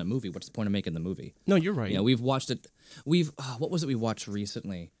lesson in a movie, what's the point of making the movie? No, you're right. You know, we've watched it. What was it we watched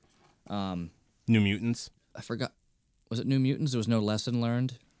recently? New Mutants. I forgot. Was it New Mutants? There was no lesson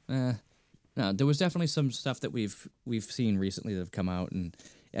learned. No, there was definitely some stuff that we've seen recently that have come out, and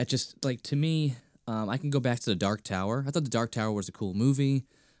it just like to me, I can go back to The Dark Tower. I thought The Dark Tower was a cool movie,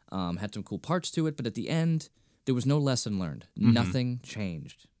 had some cool parts to it, but at the end, there was no lesson learned. Mm-hmm. Nothing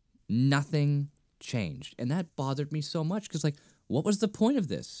changed. Nothing changed, and that bothered me so much because like, what was the point of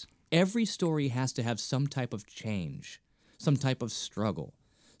this? Every story has to have some type of change, some type of struggle,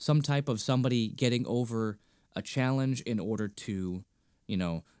 some type of somebody getting over a challenge in order to, you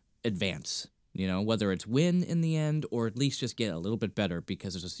know, advance, you know, whether it's win in the end or at least just get a little bit better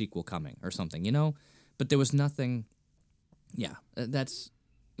because there's a sequel coming or something, you know? But there was nothing. Yeah, that's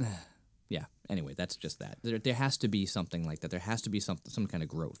yeah. Anyway, that's just that. There has to be something like that. There has to be some kind of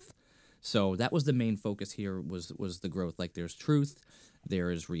growth. So that was the main focus here was the growth. Like there's truth, there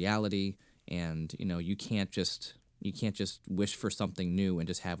is reality, and you know, you can't just wish for something new and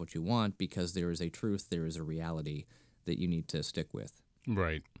just have what you want because there is a truth, there is a reality that you need to stick with.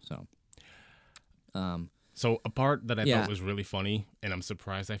 Right. So, So a part that I Yeah. thought was really funny, and I'm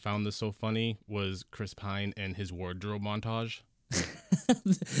surprised I found this so funny, was Chris Pine and his wardrobe montage.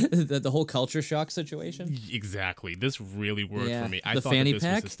 the whole culture shock situation. Exactly. This really worked Yeah. for me. I The thought fanny that this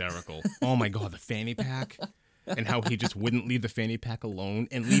pack? was hysterical. Oh my god, the fanny pack. And how he just wouldn't leave the fanny pack alone.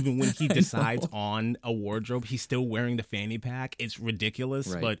 And even when he decides on a wardrobe, he's still wearing the fanny pack. It's ridiculous,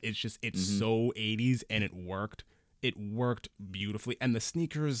 Right. but it's so 80s, and it worked. It worked beautifully. And the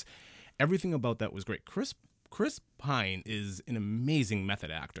sneakers, everything about that was great. Chris Pine is an amazing method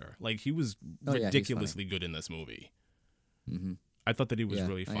actor. Like, he was Oh, yeah, he's ridiculously good in this movie. Mm-hmm. I thought that he was Yeah,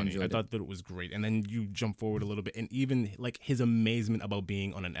 really I funny. I enjoyed it. thought that it was great. And then you jump forward a little bit, and even like his amazement about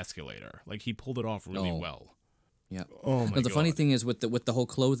being on an escalator. Like, he pulled it off really Oh. well. Yeah. Oh my No, the god. funny thing is with the whole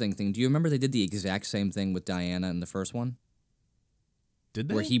clothing thing. Do you remember they did the exact same thing with Diana in the first one, Did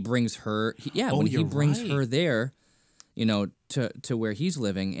they? where he brings her? Oh, When he you're brings right. her there, you know, to where he's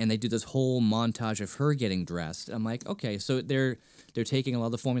living, and they do this whole montage of her getting dressed. I'm like, okay, so they're taking a lot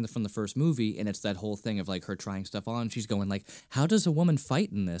of the formula from the first movie, and it's that whole thing of like her trying stuff on. She's going like, how does a woman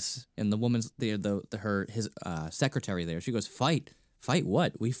fight in this? And the woman's his secretary there. She goes, fight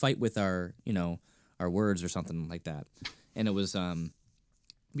what? We fight with our our words or something like that. And it was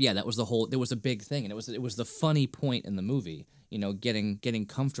yeah, that was the whole. There was a big thing, and it was the funny point in the movie. You know, getting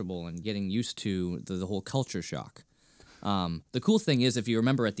comfortable and getting used to the whole culture shock. The cool thing is, if you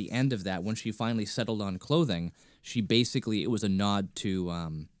remember at the end of that, when she finally settled on clothing, it was a nod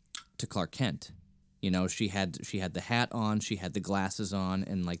to Clark Kent. You know, she had the hat on, she had the glasses on,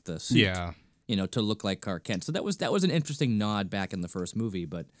 and like the suit. Yeah. You know, to look like Clark Kent. So that was an interesting nod back in the first movie,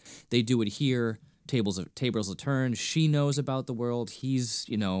 but they do it here. Tables of turn. She knows about the world. He's,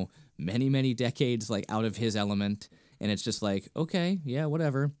 you know, many decades like out of his element, and it's just like, okay, yeah,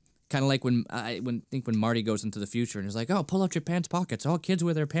 whatever. Kind of like when Marty goes into the future and he's like, oh, pull out your pants pockets. All kids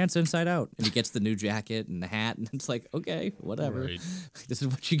wear their pants inside out, and he gets the new jacket and the hat, and it's like, okay, whatever. Right. This is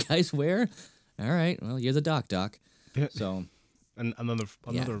what you guys wear. All right, well, you're the doc. So. And another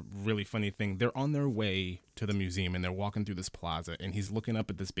really funny thing, they're on their way to the museum, and they're walking through this plaza, and he's looking up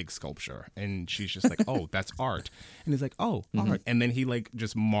at this big sculpture, and she's just like, oh, that's art. And he's like, oh, art. And then he like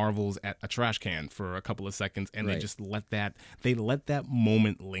just marvels at a trash can for a couple of seconds, and Right. they just let that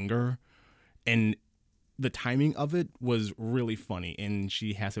moment linger. And the timing of it was really funny. And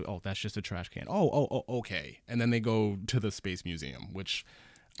she has to, oh, that's just a trash can. Oh, okay. And then they go to the Space Museum, which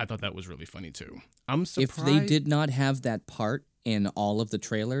I thought that was really funny too. I'm surprised. If they did not have that part in all of the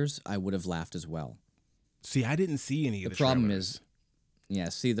trailers, I would have laughed as well. See, I didn't see any of the problem trailers.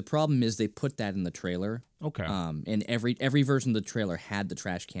 The problem is they put that in the trailer. Okay. And every version of the trailer had the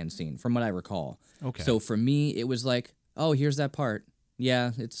trash can scene, from what I recall. Okay. So for me, it was like, oh, here's that part.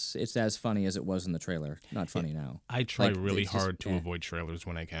 Yeah, it's as funny as it was in the trailer. Not funny now. I try like, really it's just- hard to eh. avoid trailers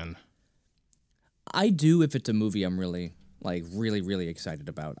when I can. I do if it's a movie I'm really really excited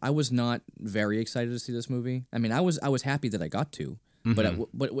about. I was not very excited to see this movie. I mean, I was happy that I got to, but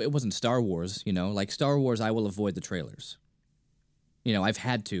it wasn't Star Wars. You know, like Star Wars, I will avoid the trailers. You know, I've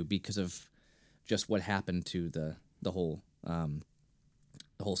had to because of just what happened to the whole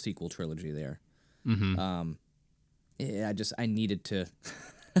sequel trilogy there. Yeah, I needed to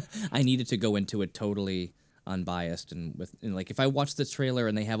I needed to go into it totally unbiased and like if I watched the trailer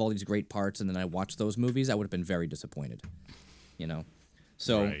and they have all these great parts and then I watched those movies, I would have been very disappointed. You know,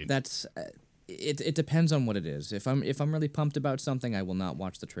 so Right. that's it depends on what it is. If I'm really pumped about something, I will not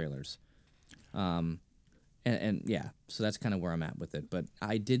watch the trailers. and yeah, so that's kind of where I'm at with it. But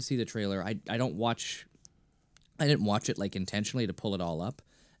I did see the trailer. I didn't watch it like intentionally to pull it all up.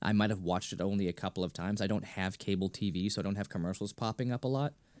 I might have watched it only a couple of times. I don't have cable TV, so I don't have commercials popping up a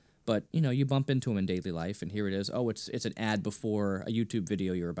lot. But you bump into them in daily life, and here it is. Oh, it's an ad before a YouTube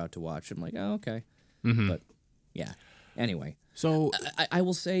video you're about to watch. I'm like, oh, okay. But yeah. Anyway, So I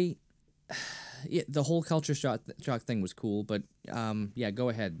will say, yeah, the whole culture shock thing was cool. But yeah, go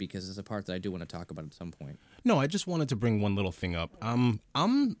ahead because it's a part that I do want to talk about at some point. no, I just wanted to bring one little thing up.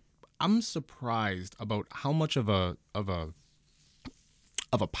 I'm surprised about how much of a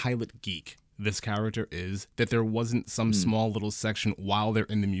pilot geek this character is, that there wasn't some small little section while they're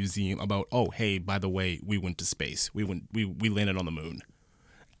in the museum about, oh, hey, by the way, we went to space. We landed on the moon.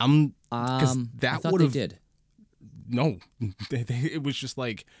 Because I that thought would they have did. no, it was just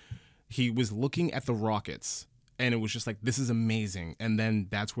like he was looking at the rockets, and it was just like, this is amazing. And then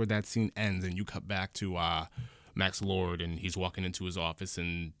that's where that scene ends, and you cut back to Max Lord, and he's walking into his office,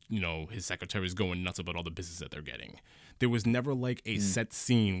 and his secretary's going nuts about all the business that they're getting. There was never like a set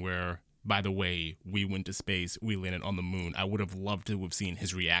scene where, by the way, we went to space, we landed on the moon. I would have loved to have seen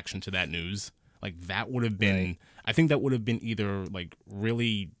his reaction to that news. Like, that would have been, Right. I think that would have been either like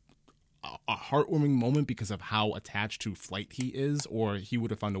really a heartwarming moment because of how attached to flight he is, or he would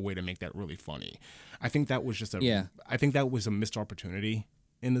have found a way to make that really funny. I think that was just Yeah. I think that was a missed opportunity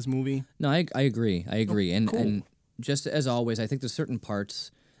in this movie. No, I agree. I agree. cool. And just as always, I think there's certain parts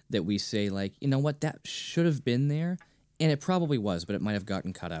that we say like, you know what, that should have been there, and it probably was, but it might have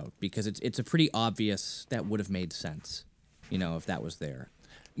gotten cut out because it's a pretty obvious that would have made sense, if that was there.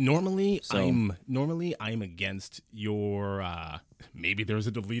 Normally, So- I'm against your maybe there's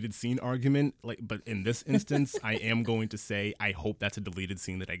a deleted scene argument, but in this instance, I am going to say I hope that's a deleted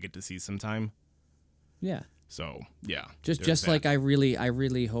scene that I get to see sometime. Yeah. So yeah, Just there's just that. like I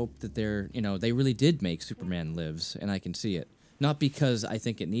really hope that they really did make Superman Lives and I can see it. Not because I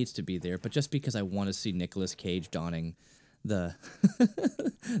think it needs to be there, but just because I want to see Nicolas Cage donning the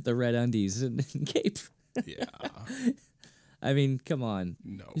the red undies and cape. yeah, I mean, come on.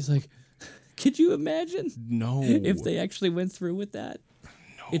 no, He's like, could you imagine no, if they actually went through with that?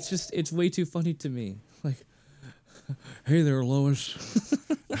 No. It's way too funny to me. Like, hey there, Lois.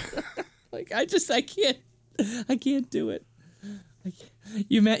 Like, I can't do it.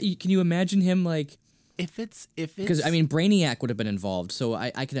 Can you imagine him like? if it's Because I mean, Brainiac would have been involved, so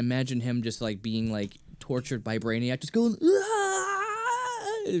I can imagine him just like being like tortured by Brainiac, just going,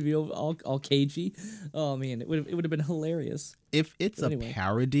 all cagey. Oh man, it would have been hilarious. if it's But anyway. a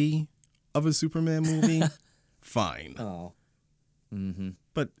parody of a Superman movie, fine. Oh,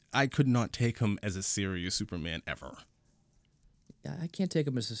 But I could not take him as a serious Superman ever. I can't take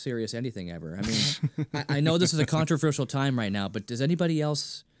him as a serious anything ever. I mean, I know this is a controversial time right now, but does anybody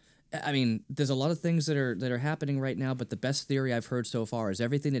else? I mean, there's a lot of things that are happening right now, but the best theory I've heard so far is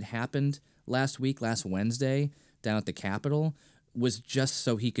everything that happened last Wednesday, down at the Capitol, was just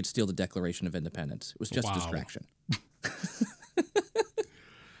so he could steal the Declaration of Independence. It was just a Wow. distraction.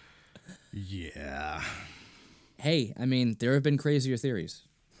 Yeah. Hey, I mean, there have been crazier theories.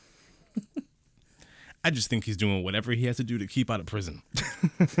 I just think he's doing whatever he has to do to keep out of prison.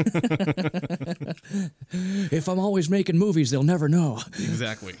 If I'm always making movies, they'll never know.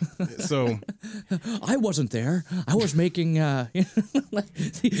 Exactly. So, I wasn't there. I was making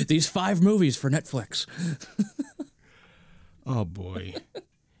these 5 movies for Netflix. oh boy.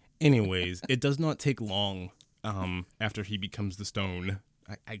 Anyways, it does not take long after he becomes the Stone.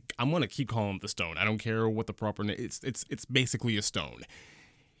 I'm gonna keep calling him the Stone. I don't care what the proper name. It's basically a stone.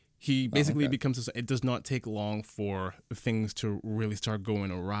 He basically okay. becomes. It does not take long for things to really start going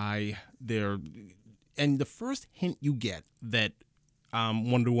awry. And the first hint you get that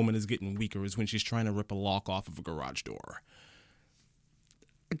Wonder Woman is getting weaker is when she's trying to rip a lock off of a garage door.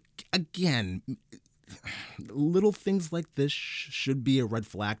 Again, little things like this should be a red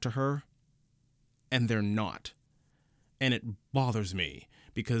flag to her, and they're not. And it bothers me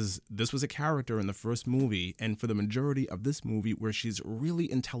because this was a character in the first movie, and for the majority of this movie, where she's really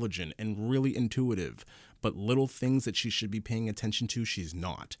intelligent and really intuitive, but little things that she should be paying attention to, she's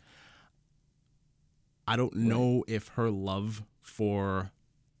not. I don't know if her love for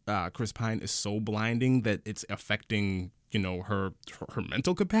Chris Pine is so blinding that it's affecting, her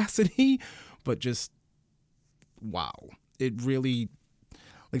mental capacity, but just, wow. It really...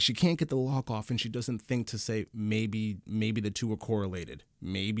 Like, she can't get the lock off, and she doesn't think to say, maybe the two are correlated.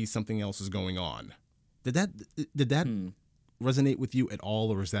 Maybe something else is going on. Did that resonate with you at all,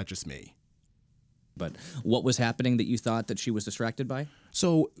 or is that just me? But what was happening that you thought that she was distracted by?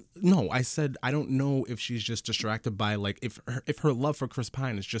 So, no, I said I don't know if she's just distracted by, like, if her love for Chris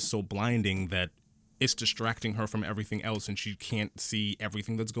Pine is just so blinding that it's distracting her from everything else and she can't see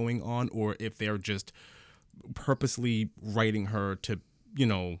everything that's going on, or if they're just purposely writing her to,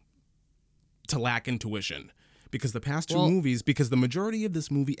 to lack intuition. Because the past two movies, because the majority of this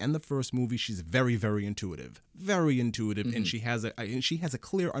movie and the first movie, she's very, very intuitive, and she has a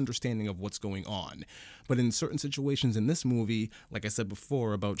clear understanding of what's going on. But in certain situations in this movie, like I said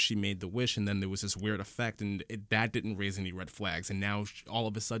before about she made the wish and then there was this weird effect, and that didn't raise any red flags. And now all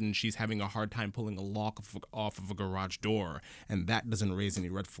of a sudden she's having a hard time pulling a lock off of a garage door, and that doesn't raise any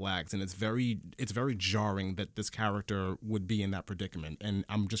red flags. And it's very jarring that this character would be in that predicament. And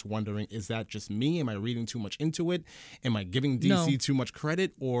I'm just wondering, is that just me? Am I reading too much into it? Am I giving DC too much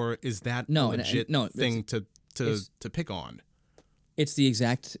credit, or is that a legit thing to pick on? It's the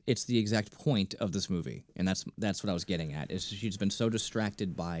exact point of this movie, and that's what I was getting at. Is she's been so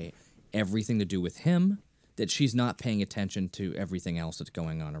distracted by everything to do with him that she's not paying attention to everything else that's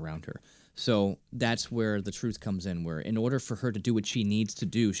going on around her. So that's where the truth comes in, where in order for her to do what she needs to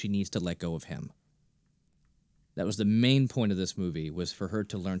do, she needs to let go of him. That was the main point of this movie, was for her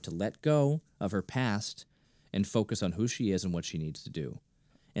to learn to let go of her past and focus on who she is and what she needs to do.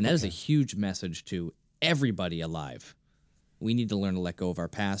 And that is a huge message to everybody alive. We need to learn to let go of our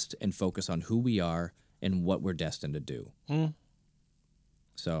past and focus on who we are and what we're destined to do.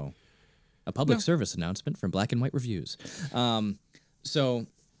 So, a public service announcement from Black and White Reviews.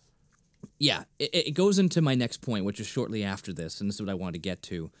 It goes into my next point, which is shortly after this, and this is what I wanted to get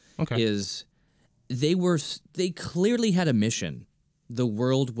to, is they clearly had a mission. The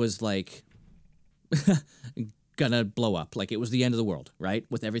world was like gonna blow up. Like, it was the end of the world, right?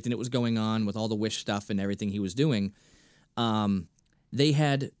 With everything that was going on, with all the wish stuff and everything he was doing. They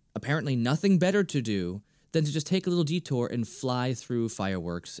had apparently nothing better to do than to just take a little detour and fly through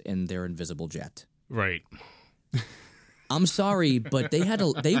fireworks in their invisible jet. Right. I'm sorry, but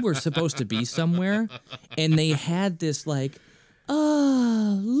they were supposed to be somewhere, and they had this like,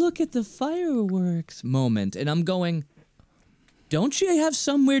 look at the fireworks moment, and I'm going, don't you have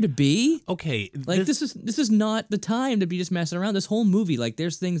somewhere to be? Okay. Like, this is not the time to be just messing around. This whole movie, like,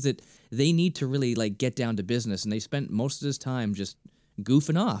 there's things that they need to really, like, get down to business, and they spent most of this time just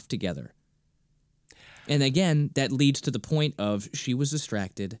goofing off together. And again, that leads to the point of she was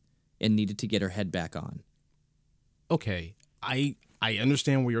distracted and needed to get her head back on. Okay. I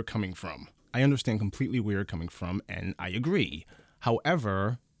understand where you're coming from. I understand completely where you're coming from, and I agree.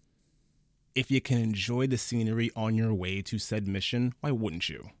 However, if you can enjoy the scenery on your way to said mission, why wouldn't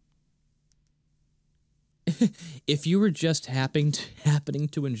you? If you were just happening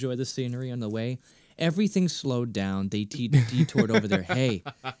to enjoy the scenery on the way, everything slowed down. They detoured over there. Hey,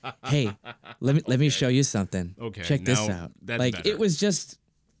 let me show you something. Okay, check this out. Like, better. it was just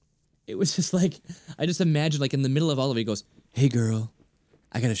like, I just imagine, like, in the middle of all of it, he goes, "Hey girl,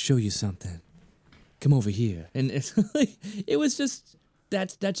 I gotta show you something. Come over here." And it's like, it was just.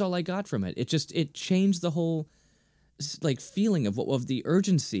 That's all I got from it. It changed the whole, like, feeling of the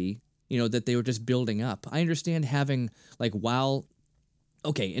urgency, that they were just building up. I understand having, like,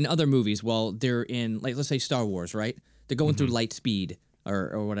 in other movies, while they're in, like, let's say Star Wars, right? They're going through light speed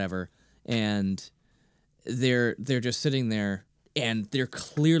or whatever, and they're just sitting there, and they're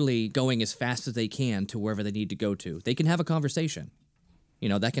clearly going as fast as they can to wherever they need to go to. They can have a conversation.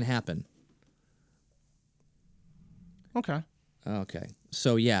 That can happen. Okay.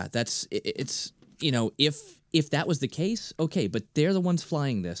 So yeah, it's if that was the case, okay, but they're the ones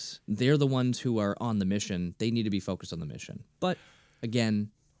flying this. They're the ones who are on the mission. They need to be focused on the mission. But again,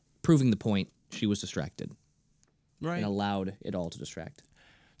 proving the point, she was distracted. Right. And allowed it all to distract.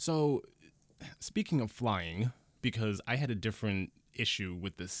 So, speaking of flying, because I had a different issue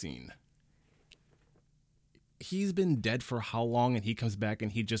with this scene. He's been dead for how long, and he comes back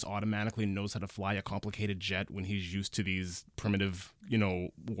and he just automatically knows how to fly a complicated jet when he's used to these primitive,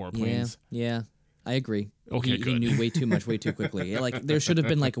 warplanes. Yeah, I agree. Okay, he good. knew way too much, way too quickly. Like, there should have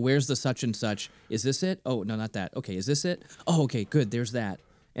been like, where's the such and such? Is this it? Oh, no, not that. Okay, is this it? Oh, okay, good, there's that.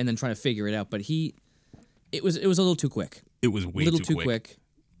 And then trying to figure it out. But it was a little too quick. It was way too quick.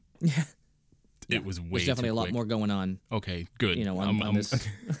 Yeah. It was way There's definitely too a lot quick. more going on. Okay, good. On this.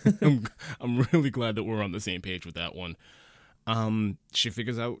 I'm really glad that we're on the same page with that one. She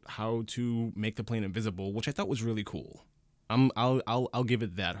figures out how to make the plane invisible, which I thought was really cool. I'll give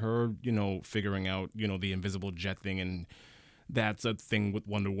it that. Her, figuring out, the invisible jet thing, and that's a thing with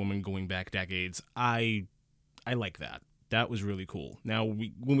Wonder Woman going back decades. I like that. That was really cool. Now,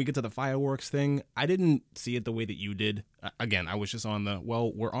 when we get to the fireworks thing, I didn't see it the way that you did. Again, I was just on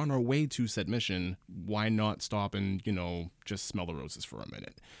we're on our way to said mission. Why not stop and, just smell the roses for a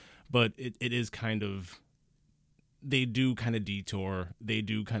minute? But it is kind of they do kind of detour. They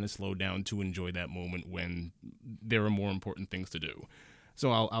do kind of slow down to enjoy that moment when there are more important things to do.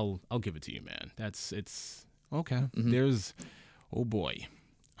 So I'll give it to you, man. It's okay. There's, oh boy,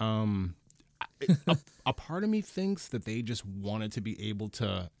 a part of me thinks that they just wanted to be able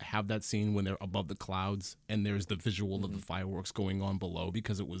to have that scene when they're above the clouds and there's the visual of the fireworks going on below,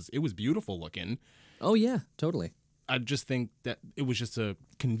 because it was beautiful looking. Oh yeah, totally. I just think that it was just a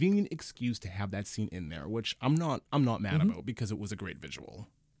convenient excuse to have that scene in there, which I'm not mad about, because it was a great visual.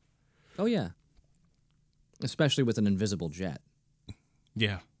 Oh yeah. Especially with an invisible jet.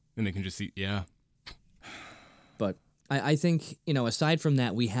 Yeah, and they can just see. Yeah, But I think, aside from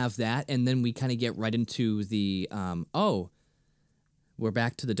that, we have that, and then we kind of get right into the, we're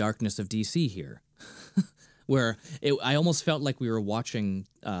back to the darkness of DC here, where I almost felt like we were watching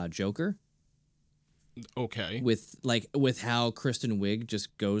Joker. Okay. With how Kristen Wiig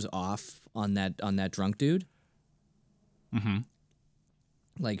just goes off on that drunk dude. Mm-hmm.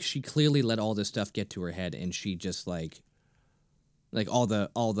 Like, she clearly let all this stuff get to her head, and she just like all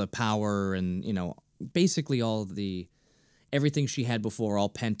the power and basically everything she had before, all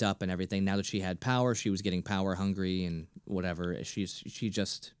pent up and everything. Now that she had power, she was getting power hungry and whatever. She was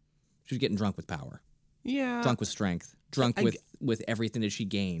getting drunk with power. Yeah. Drunk with strength. Drunk with everything that she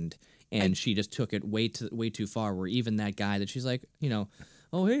gained. And she just took it way too far, where even that guy that she's like,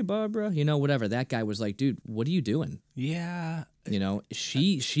 oh, hey, Barbara, whatever. That guy was like, dude, what are you doing? Yeah.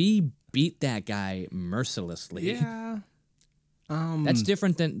 She beat that guy mercilessly. Yeah. That's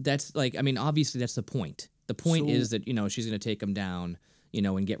different than, obviously that's the point. The point is that, she's going to take him down,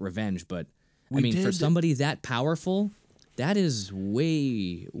 and get revenge. But, for somebody that powerful, that is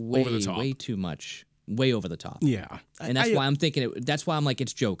way too much. Way over the top. Yeah. And that's why I'm thinking that's why I'm like,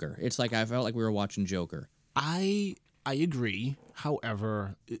 it's Joker. It's like I felt like we were watching Joker. I agree.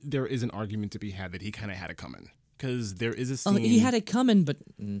 However, there is an argument to be had that he kind of had it coming, because there is a scene. He had it coming, but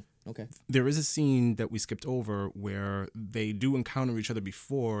okay. There is a scene that we skipped over where they do encounter each other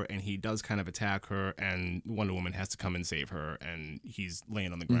before, and he does kind of attack her, and Wonder Woman has to come and save her, and he's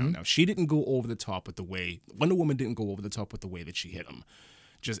laying on the ground. Now, she didn't go over the top with the way Wonder Woman didn't go over the top with the way that she hit him.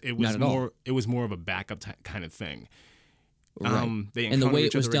 It was more of a backup kind of thing. Right. And the way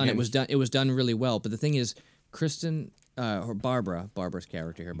it was done, it was done really well. But the thing is, Kristen, or Barbara's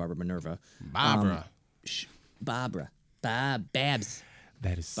character here, Barbara Minerva. Babs.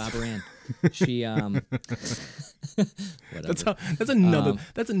 That is Barbara Ann. She whatever.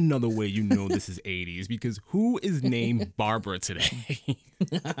 That's another way this is 80s, because who is named Barbara today?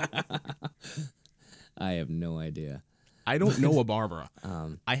 I have no idea. I don't know a Barbara.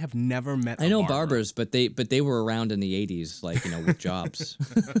 I have never met a I know Barbara. barbers, but they were around in the 80s, with jobs.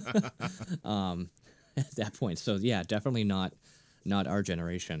 At that point. So yeah, definitely not our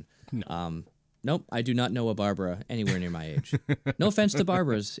generation. No. Nope, I do not know a Barbara anywhere near my age. No offense to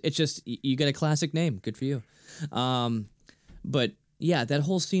Barbaras. It's just you get a classic name. Good for you. But yeah, that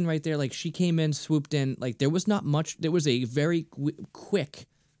whole scene right there, like she came in, swooped in, like there was not much. There was a very quick,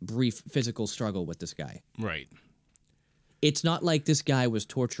 brief physical struggle with this guy. Right. It's not like this guy was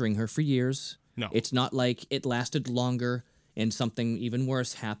torturing her for years. No. It's not like it lasted longer and something even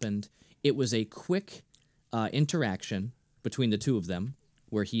worse happened. It was a quick interaction between the two of them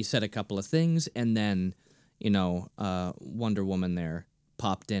where he said a couple of things, and then, Wonder Woman there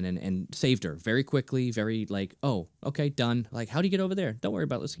popped in and saved her very quickly, very like, oh, okay, done. Like, how do you get over there? Don't worry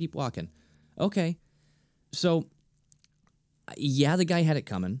about it. Let's keep walking. Okay. So, yeah, the guy had it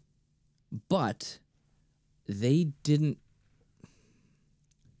coming, but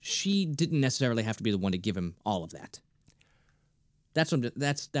she didn't necessarily have to be the one to give him all of that. That's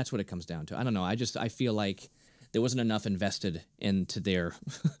what it comes down to. I don't know. I feel like there wasn't enough invested into their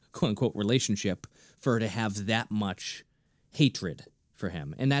quote unquote relationship for her to have that much hatred for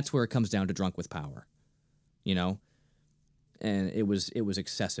him. And that's where it comes down to drunk with power. And it was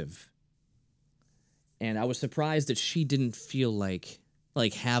excessive. And I was surprised that she didn't feel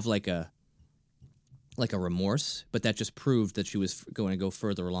have a remorse, but that just proved that she was going to go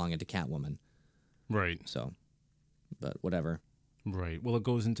further along into Catwoman. Right. So, but whatever. Right. Well, it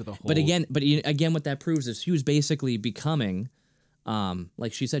goes into the whole. But again, what that proves is she was basically becoming,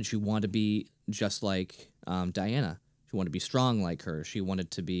 like she said, she wanted to be just like Diana. She wanted to be strong like her. She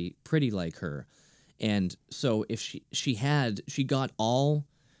wanted to be pretty like her, and so if she got all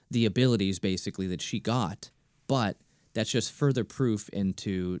the abilities basically that she got, but that's just further proof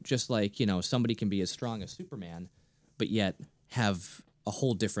into just like, somebody can be as strong as Superman, but yet have a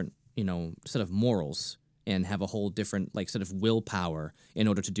whole different, set of morals and have a whole different, set of willpower in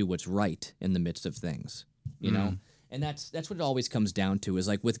order to do what's right in the midst of things, you know? And that's what it always comes down to is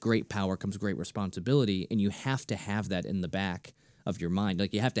like with great power comes great responsibility, and you have to have that in the back of your mind.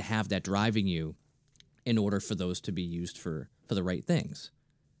 Like you have to have that driving you in order for those to be used for the right things.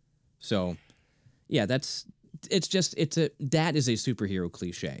 So, yeah, that is a superhero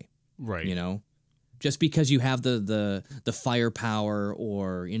cliche, Right. you know? Just because you have the firepower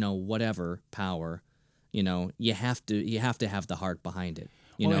or, you know, whatever power, you know, you have to have the heart behind it.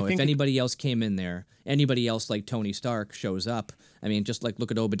 You Well, I know, if think anybody else came in there, anybody else like Tony Stark shows up, I mean, just like look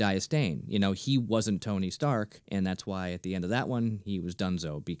at Obadiah Stane. You know, he wasn't Tony Stark, and that's why at the end of that one, he was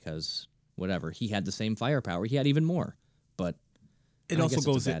donezo because whatever. He had the same firepower. He had even more. But it I also guess it's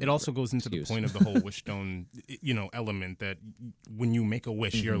a goes bad it also goes into excuse. the point of the whole wish stone, you know, element that when you make a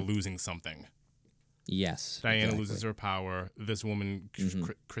wish, you're losing something. Yes. Diana exactly. loses her power. This woman,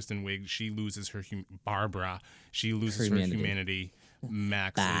 Kristen Wiig, she loses her Barbara. She loses her humanity.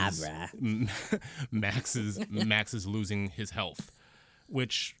 Max is losing his health,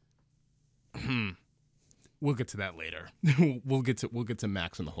 which we'll get to that later. we'll get to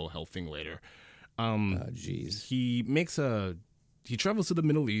Max and the whole health thing later. Oh, jeez. He travels to the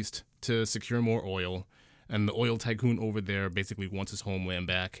Middle East to secure more oil, and the oil tycoon over there basically wants his homeland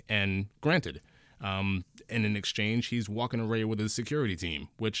back. And granted, and in exchange, he's walking away with his security team,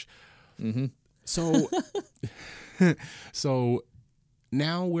 which so so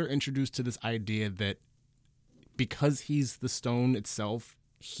now we're introduced to this idea that because he's the stone itself,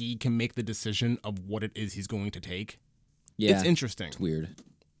 he can make the decision of what it is he's going to take. Yeah. It's interesting. It's weird.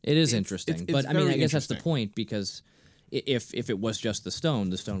 It is interesting. it's But I mean, very I guess that's the interesting. point because if it was just the stone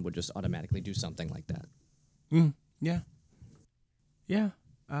would just automatically do something like that. Yeah.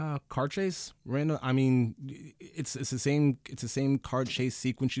 Car chase, random. I mean, it's the same car chase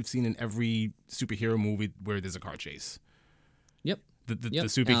sequence you've seen in every superhero movie where there's a car chase. Yep. The Yep.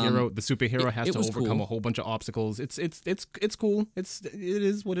 superhero has it to was overcome cool. a whole bunch of obstacles. It's cool. It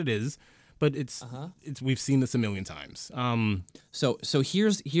is what it is. But it's we've seen this a million times. So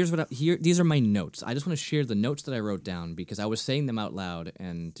here's what these are my notes. I just want to share the notes that I wrote down because I was saying them out loud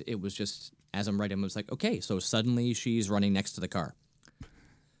and it was just as I'm writing, I was like, okay, so suddenly she's running next to the car.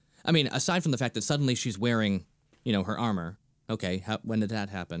 I mean, aside from the fact that suddenly she's wearing, you know, her armor. Okay, when did that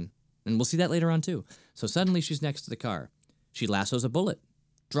happen? And we'll see that later on too. So suddenly she's next to the car. She lassos a bullet.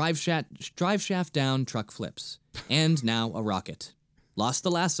 Drive shaft down, truck flips. And now a rocket. Lost the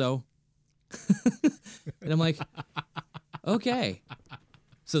lasso. And I'm like, okay.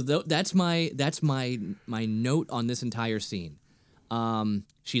 So that's my note on this entire scene.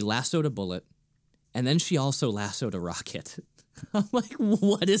 She lassoed a bullet, and then she also lassoed a rocket. I'm like,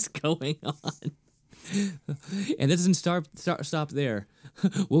 what is going on? And it doesn't stop there.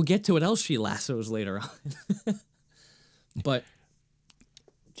 We'll get to what else she lassos later on. But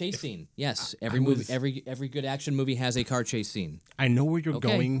chase scene, yes. Every good action movie has a car chase scene. I know where you're Okay.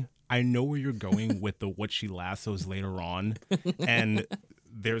 going. I know where you're going with the what she lassos later on, and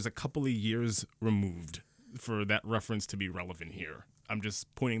there's a couple of years removed for that reference to be relevant here. I'm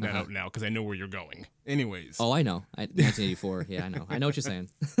just pointing that out now because I know where you're going. Anyways. Oh, I know. 1984. Yeah, I know. I know what you're saying.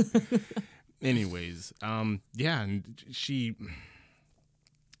 Anyways, yeah, and she.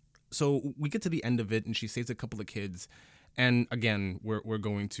 So we get to the end of it, and she saves a couple of kids, and again, we're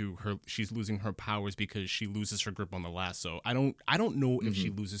going to her. She's losing her powers because she loses her grip on the lasso. I don't know if she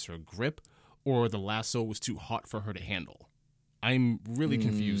loses her grip or the lasso was too hot for her to handle. I'm really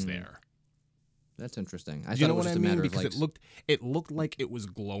confused there. That's interesting. I Do thought you know it was what I just a mean? matter Because of like it looked like it was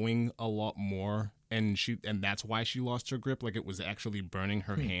glowing a lot more, and that's why she lost her grip. Like it was actually burning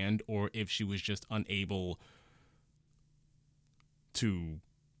her hand, or if she was just unable to,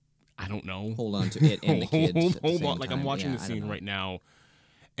 I don't know, hold on to it and the kids. at the hold same on. Like I'm time. watching Yeah, the I don't scene know. right now,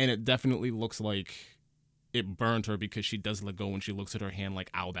 and it definitely looks like it burned her because she does let go and she looks at her hand like,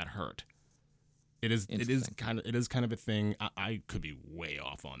 "Ow, that hurt." It is Interesting. kind of a thing. I could be way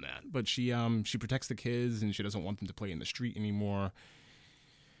off on that, but she protects the kids and she doesn't want them to play in the street anymore.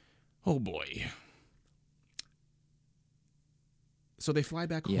 Oh boy. So they fly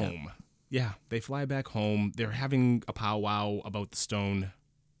back Yeah. home. Yeah, they fly back home. They're having a powwow about the stone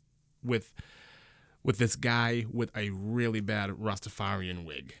with this guy with a really bad Rastafarian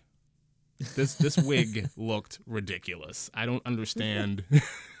wig. This wig looked ridiculous. I don't understand.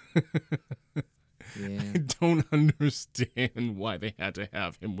 Yeah. I don't understand why they had to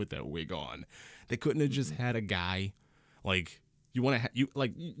have him with that wig on. They couldn't have just had a guy like you want to you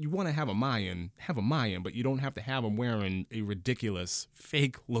want to have a Mayan, but you don't have to have him wearing a ridiculous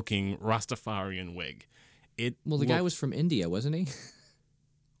fake looking Rastafarian wig. Well, the guy was from India, wasn't he?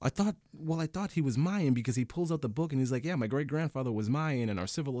 I thought he was Mayan because he pulls out the book and he's like, yeah, my great grandfather was Mayan in our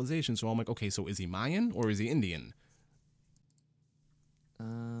civilization. So I'm like, okay, so is he Mayan or is he Indian?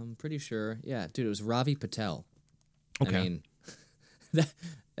 pretty sure. Yeah, dude, it was Ravi Patel. Okay. I mean, that,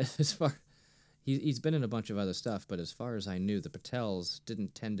 as far he's been in a bunch of other stuff, but as far as I knew, the Patels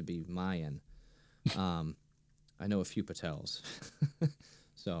didn't tend to be Mayan. I know a few Patels,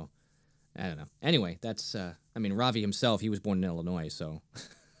 so I don't know. Anyway, that's I mean, Ravi himself, he was born in Illinois, so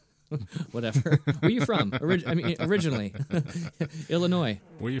whatever. Where you from? Originally, Illinois.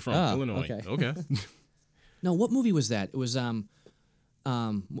 Where are you from? Oh, Illinois. okay. No, what movie was that? It was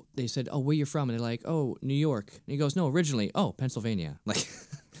they said, "Oh, where you from?" And they're like, "Oh, New York." And he goes, "No, originally, oh, Pennsylvania." Like,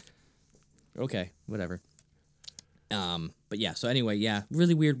 okay, whatever. But yeah. So anyway, yeah,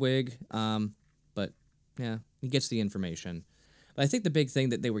 really weird wig. But yeah, he gets the information. But I think the big thing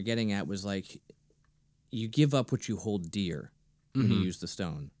that they were getting at was like, you give up what you hold dear when you use the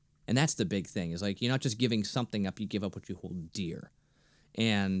stone, and that's the big thing. Is like you're not just giving something up; you give up what you hold dear.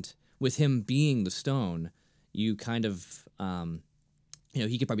 And with him being the stone, you kind of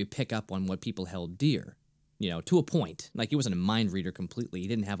he could probably pick up on what people held dear, to a point. Like, he wasn't a mind reader completely. He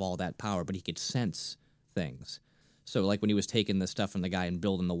didn't have all that power, but he could sense things. So, like, when he was taking the stuff from the guy and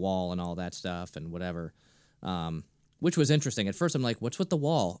building the wall and all that stuff and whatever, which was interesting. At first, I'm like, what's with the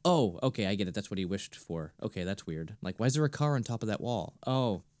wall? Oh, okay, I get it. That's what he wished for. Okay, that's weird. Like, why is there a car on top of that wall?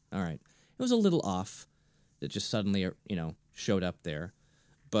 Oh, all right. It was a little off. It just suddenly, showed up there.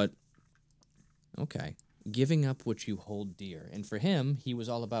 But, okay. Giving up what you hold dear. And for him, he was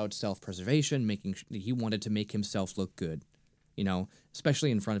all about self-preservation, he wanted to make himself look good, especially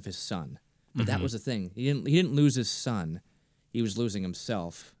in front of his son. But that was the thing. He didn't lose his son. He was losing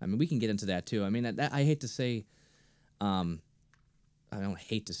himself. I mean, we can get into that too. I mean, I hate to say, I don't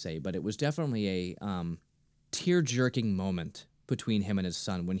hate to say, but it was definitely a tear-jerking moment between him and his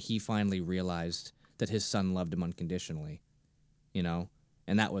son when he finally realized that his son loved him unconditionally, and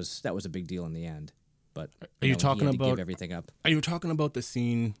that was a big deal in the end. But are you talking about give everything up? Are you talking about the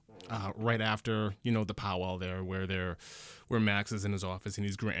scene right after the powwow there, where Max is in his office and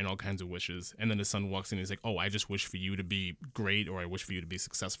he's granting all kinds of wishes, and then his son walks in and he's like, "Oh, I just wish for you to be great, or I wish for you to be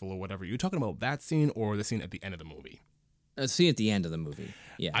successful, or whatever." You talking about that scene or the scene at the end of the movie? Scene at the end of the movie.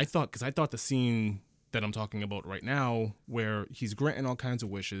 Yeah, I thought the scene that I'm talking about right now, where he's granting all kinds of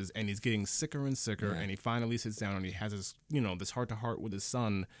wishes and he's getting sicker and sicker, and he finally sits down and he has his this heart to heart with his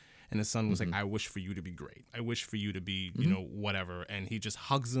son. And his son was like, "I wish for you to be great. I wish for you to be, whatever." And he just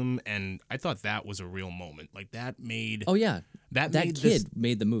hugs him. And I thought that was a real moment. Like, that made... Oh, yeah. That made kid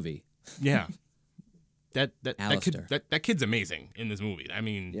made the movie. Yeah. That Alistair. kid's amazing in this movie. I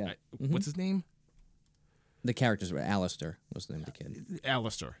mean, Yeah. What's his name? The characters were Alistair was the name of the kid.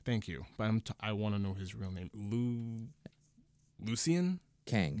 Alistair. Thank you. But I want to know his real name. Lucien?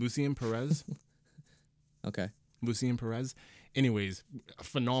 Kang. Lucien Perez? Okay. Lucien Perez. Anyways, a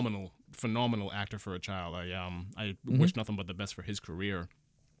phenomenal actor for a child. I wish nothing but the best for his career.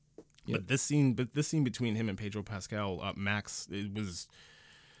 Yep. But this scene between him and Pedro Pascal, Max, it was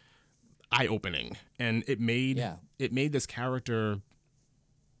eye-opening, and it made this character.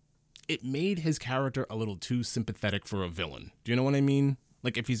 It made his character a little too sympathetic for a villain. Do you know what I mean?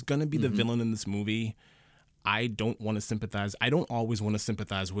 Like, if he's gonna be the villain in this movie, I don't want to sympathize. I don't always want to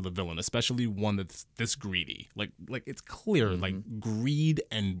sympathize with a villain, especially one that's this greedy. Like it's clear, like greed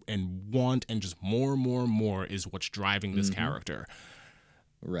and want and just more is what's driving this character.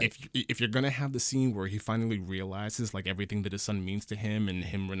 Right. If you're gonna have the scene where he finally realizes like everything that his son means to him and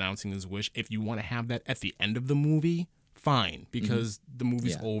him renouncing his wish, if you want to have that at the end of the movie, fine, because the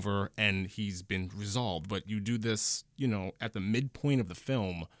movie's over and he's been resolved. But you do this, at the midpoint of the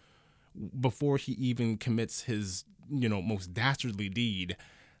film, before he even commits his, most dastardly deed.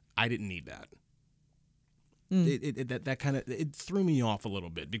 I didn't need that. That kind of, it threw me off a little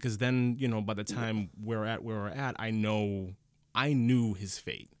bit, because then, by the time we're at where we're at, I knew his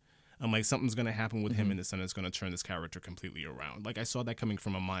fate. I'm like, something's going to happen with him and his son is going to turn this character completely around. Like, I saw that coming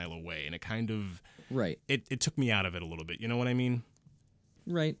from a mile away, and it kind of, it took me out of it a little bit. You know what I mean?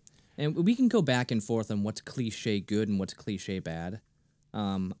 Right. And we can go back and forth on what's cliche good and what's cliche bad.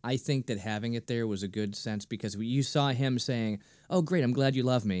 I think that having it there was a good sense, because you saw him saying, "Oh, great, I'm glad you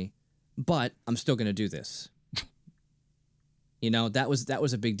love me, but I'm still going to do this." That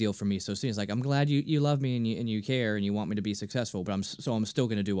was a big deal for me. So soon as like, "I'm glad you love me and you care and you want me to be successful, but I'm still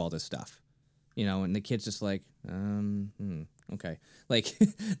going to do all this stuff." And the kid's just like, okay. Like,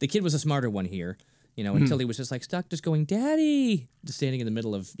 the kid was a smarter one here, until he was just like stuck just going, "Daddy," just standing in the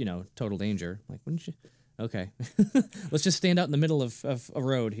middle of, total danger. Like, wouldn't you? Okay, let's just stand out in the middle of a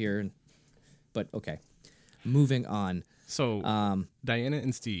road here. But okay, moving on. So Diana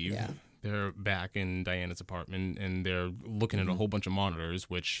and Steve, they're back in Diana's apartment, and they're looking at a whole bunch of monitors,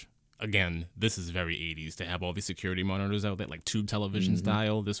 which again, this is very 80s to have all these security monitors out there, like tube television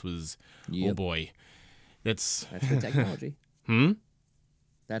style. This was, oh Yep. boy. That's the technology.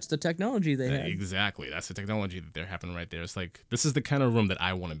 That's the technology they had. exactly. That's the technology that they're having right there. It's like, this is the kind of room that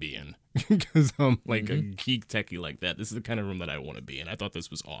I want to be in because I'm like a geek techie like that. This is the kind of room that I want to be in. I thought this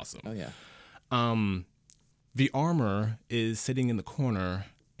was awesome. Oh, yeah. The armor is sitting in the corner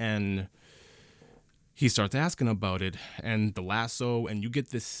and he starts asking about it and the lasso, and you get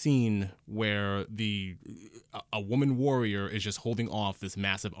this scene where a woman warrior is just holding off this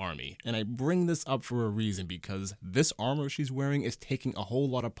massive army. And I bring this up for a reason, because this armor she's wearing is taking a whole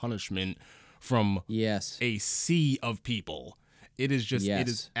lot of punishment from Yes. a sea of people. It is just, it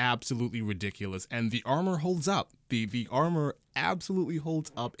is absolutely ridiculous. And the armor holds up. The armor absolutely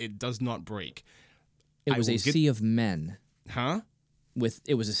holds up. It does not break. It was a sea of men. Huh?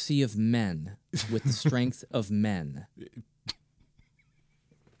 It was a sea of men with the strength of men.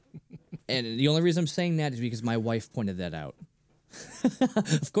 And the only reason I'm saying that is because my wife pointed that out.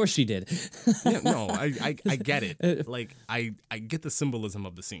 Of course she did. Yeah, no, I get it. Like, I get the symbolism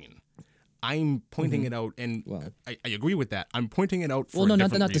of the scene. I'm pointing it out, and I agree with that. I'm pointing it out for a different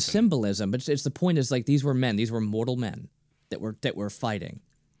not reason. the symbolism, but it's the point is like these were men, these were mortal men that were fighting.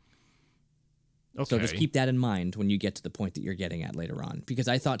 Okay. So just keep that in mind when you get to the point that you're getting at later on. Because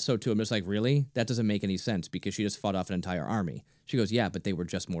I thought so too. I'm just like, really? That doesn't make any sense because she just fought off an entire army. She goes, yeah, but they were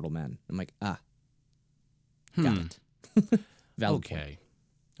just mortal men. I'm like, got it. Valid point. Okay.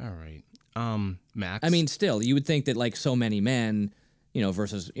 All right. Max? I mean, still, you would think that like so many men,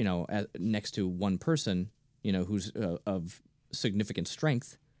 versus, next to one person, who's of significant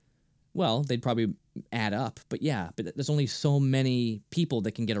strength, well, they'd probably add up. But yeah, but there's only so many people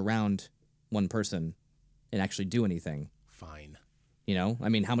that can get around one person and actually do anything. Fine. I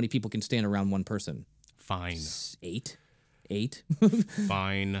mean, how many people can stand around one person? Fine. 8?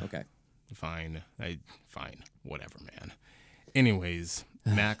 Fine. Okay. Fine. Fine. Whatever, man. Anyways,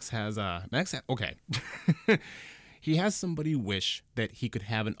 Max has okay. He has somebody wish that he could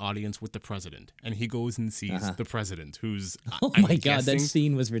have an audience with the president, and he goes and sees the president, who's Oh my God, that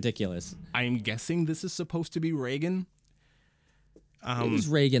scene was ridiculous. I'm guessing this is supposed to be Reagan. It was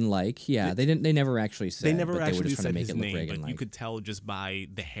Reagan-like, yeah. They never actually said. They never but actually they were just said trying to make his it look name, but Reagan-like. you could tell just by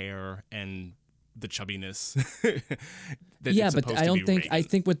the hair and the chubbiness. That Yeah, it's but supposed I to don't be think. Reagan. I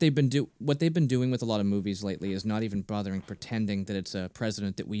think what they've been doing with a lot of movies lately is not even bothering pretending that it's a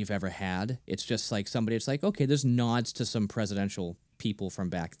president that we've ever had. It's just like somebody. It's like, okay, there's nods to some presidential people from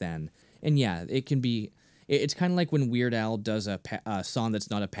back then, and yeah, it can be. It's kind of like when Weird Al does a song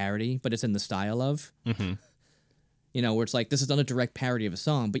that's not a parody, but it's in the style of. Mm-hmm. Where it's like, this is not a direct parody of a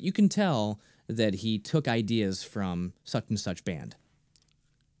song, but you can tell that he took ideas from such and such band.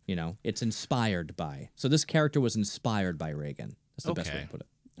 It's inspired by. So this character was inspired by Reagan. That's the best way to put it.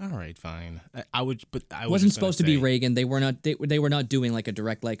 All right, fine. I Wasn't supposed to be Reagan. They were not. They were not doing like a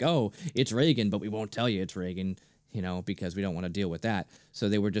direct like, oh, it's Reagan, but we won't tell you it's Reagan. Because we don't want to deal with that. So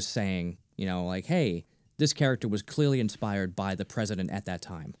they were just saying, like, hey, this character was clearly inspired by the president at that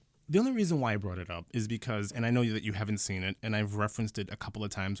time. The only reason why I brought it up is because, and I know that you haven't seen it, and I've referenced it a couple of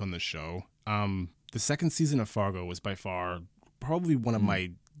times on the show. The second season of Fargo was by far probably one of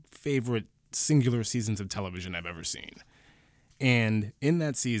my favorite singular seasons of television I've ever seen. And in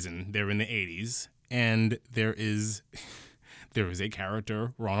that season, they're in the 80s, and there is a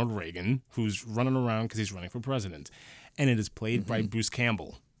character, Ronald Reagan, who's running around because he's running for president. And it is played by Bruce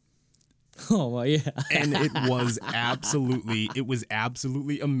Campbell. Oh, well, yeah. And it was absolutely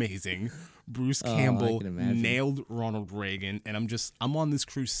amazing. Bruce Campbell nailed Ronald Reagan, and I'm on this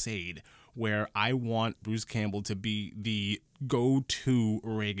crusade where I want Bruce Campbell to be the go-to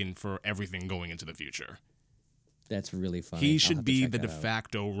Reagan for everything going into the future. That's really funny. He should be the de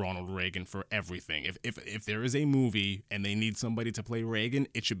facto Ronald Reagan for everything. If there is a movie and they need somebody to play Reagan,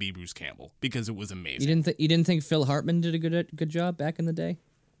 it should be Bruce Campbell because it was amazing. You didn't think Phil Hartman did a good job back in the day?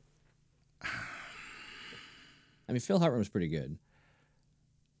 I mean, Phil Hartman was pretty good.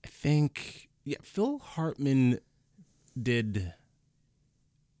 I think, yeah, Phil Hartman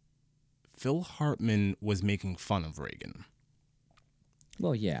was making fun of Reagan.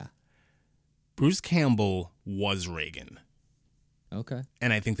 Well, yeah. Bruce Campbell was Reagan. Okay.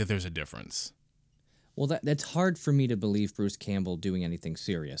 And I think that there's a difference. Well, that's hard for me to believe Bruce Campbell doing anything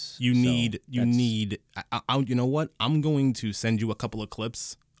serious. You know what? I'm going to send you a couple of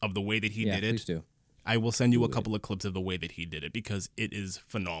clips of the way that he did it. Please do. I will send you a couple of clips of the way that he did it because it is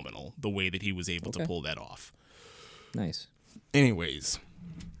phenomenal, the way that he was able to pull that off. Nice. Anyways.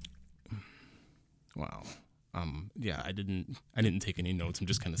 Wow. Yeah, I didn't take any notes. I'm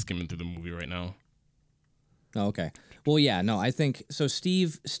just kind of skimming through the movie right now. Oh, okay. Well, yeah, no, I think so.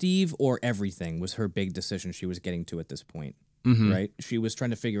 Steve, or everything was her big decision she was getting to at this point, right? She was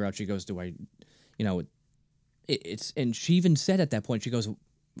trying to figure out. She goes, "Do I, you know, it's," and she even said at that point, she goes,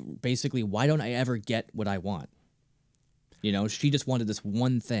 basically, "Why don't I ever get what I want?" You know, she just wanted this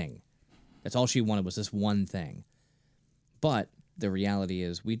one thing. That's all she wanted was this one thing. But the reality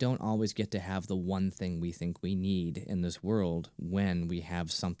is, we don't always get to have the one thing we think we need in this world when we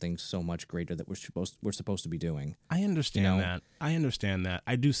have something so much greater that we're supposed to be doing. I understand that. I understand that.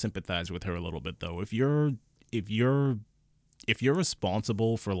 I do sympathize with her a little bit though. If you're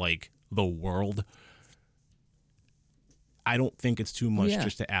responsible for like the world, I don't think it's too much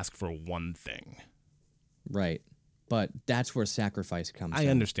just to ask for one thing. Right. But that's where sacrifice comes in. I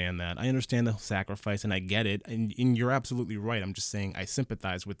understand that. I understand the sacrifice, and I get it. And you're absolutely right. I'm just saying I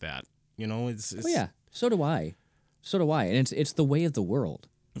sympathize with that. You know, it's oh, yeah. So do I. So do I. And it's the way of the world.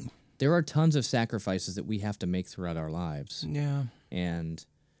 There are tons of sacrifices that we have to make throughout our lives. Yeah. And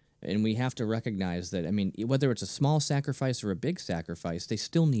we have to recognize that, I mean, whether it's a small sacrifice or a big sacrifice, they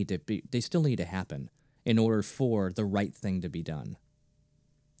still need to happen in order for the right thing to be done.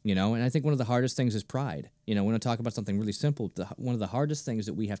 You know, and I think one of the hardest things is pride. You know, when I talk about something really simple, one of the hardest things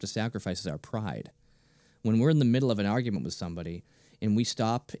that we have to sacrifice is our pride. When we're in the middle of an argument with somebody and we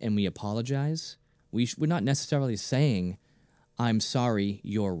stop and we apologize, we're not necessarily saying, "I'm sorry,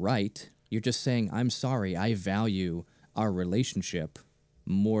 you're right." You're just saying, "I'm sorry, I value our relationship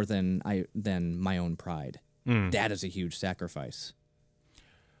more than my own pride." That is a huge sacrifice.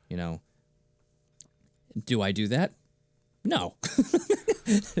 You know, do I do that? No.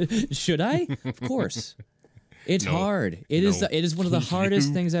 Should I? Of course. It's hard. It is one of the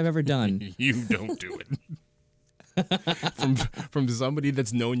hardest things I've ever done. You don't do it. From somebody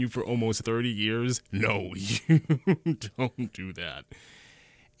that's known you for almost 30 years, no, you don't do that.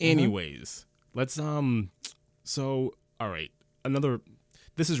 Anyways, let's so all right.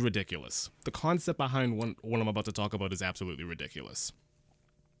 This is ridiculous. The concept behind what I'm about to talk about is absolutely ridiculous.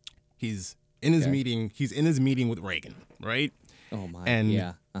 He's in his meeting with Reagan, right? Oh my. And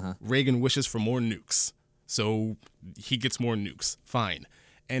yeah. Reagan wishes for more nukes. So he gets more nukes. Fine.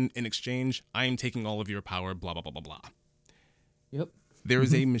 And in exchange, I am taking all of your power, blah, blah, blah, blah, blah. Yep. There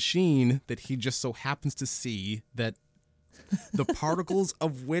is a machine that he just so happens to see that the particles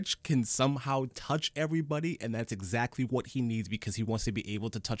of which can somehow touch everybody, and that's exactly what he needs because he wants to be able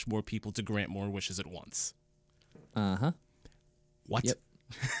to touch more people to grant more wishes at once. Uh-huh. What? Yep.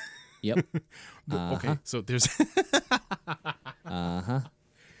 Yep. Okay, so there's Uh-huh.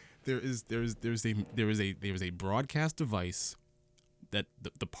 there is a broadcast device that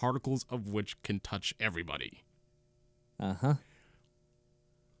the particles of which can touch everybody. Uh-huh.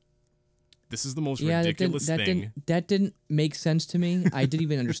 This is the most ridiculous thing. That didn't make sense to me. I didn't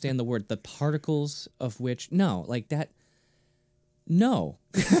even understand the word. The particles of which, no, like that. No.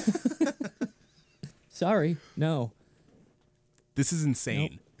 Sorry, no. This is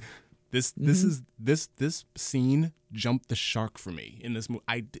insane. Nope. This scene jumped the shark for me in this movie.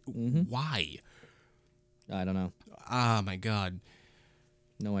 Why? I don't know. Ah, my God.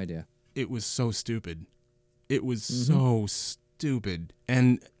 No idea. It was so stupid. It was so stupid,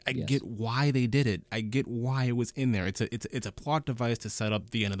 and I get why they did it. I get why it was in there. It's a plot device to set up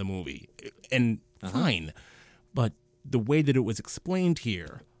the end of the movie, and fine. But the way that it was explained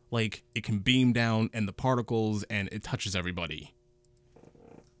here, like it can beam down and the particles, and it touches everybody.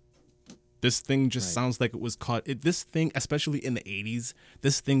 This thing just sounds like it was caught. This thing, especially in the 80s,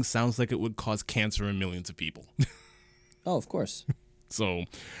 this thing sounds like it would cause cancer in millions of people. Oh, of course. So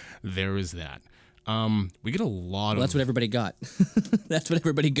there is that. We get a lot of... That's what everybody got. That's what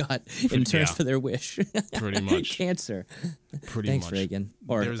everybody got in return for their wish. Pretty much. Cancer. Thanks, much. Reagan.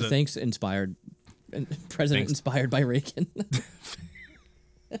 Or thanks, inspired. President inspired by Reagan.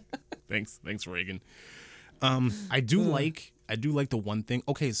 Thanks, Reagan. I do like the one thing.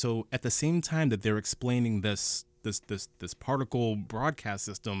 Okay, so at the same time that they're explaining this particle broadcast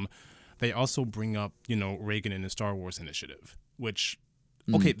system, they also bring up, Reagan and the Star Wars initiative, which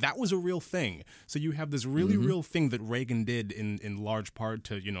okay, that was a real thing. So you have this really real thing that Reagan did in large part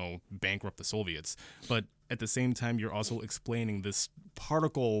to, bankrupt the Soviets. But at the same time, you're also explaining this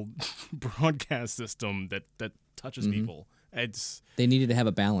particle broadcast system that touches people. They needed to have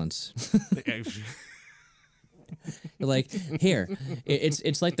a balance. Like, here,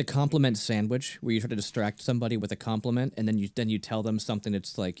 it's like the compliment sandwich where you try to distract somebody with a compliment, and then you tell them something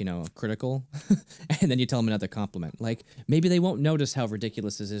that's like, critical, and then you tell them another compliment. Like, maybe they won't notice how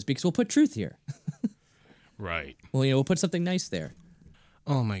ridiculous this is because we'll put truth here. Right. Well, we'll put something nice there.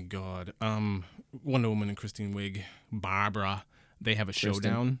 Oh my God. Wonder Woman and Kristen Wiig, Barbara, they have a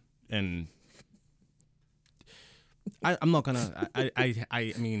showdown, and I'm not gonna.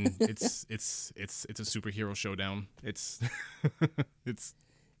 I mean, it's a superhero showdown. It's it's.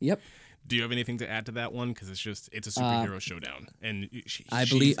 Yep. Do you have anything to add to that one? Because it's a superhero showdown, and I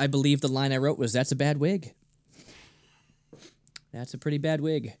believe the line I wrote was, "That's a bad wig." That's a pretty bad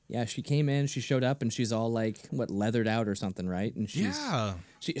wig. Yeah, she came in, she showed up, and she's all like, what, leathered out or something, right? And she's Yeah.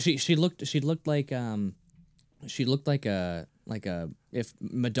 she looked like if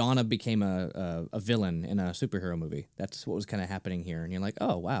Madonna became a villain in a superhero movie. That's what was kind of happening here, and you're like,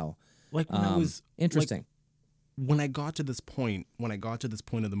 oh wow, Like when I was interesting. when I got to this point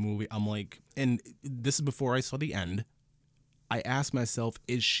of the movie, I'm like, and this is before I saw the end. I asked myself,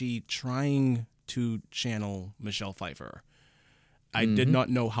 is she trying to channel Michelle Pfeiffer? I did not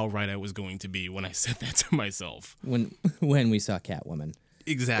know how right I was going to be when I said that to myself. when we saw Catwoman.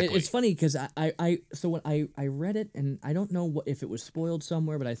 Exactly. It's funny because so when I read it, and I don't know if it was spoiled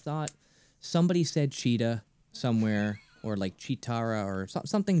somewhere, but I thought somebody said cheetah somewhere, or like Cheetara or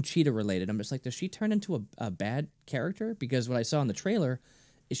something cheetah related. I'm just like, does she turn into a bad character? Because what I saw in the trailer,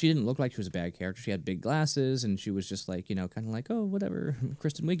 she didn't look like she was a bad character. She had big glasses, and she was just like, kind of like, oh, whatever,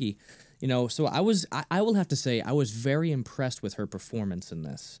 Kristen Wiggy. So I will have to say, I was very impressed with her performance in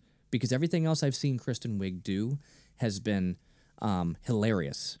this, because everything else I've seen Kristen Wiig do has been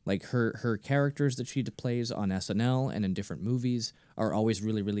hilarious. Like her characters that she plays on SNL and in different movies are always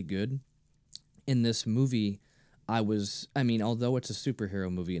really, really good. In this movie, although it's a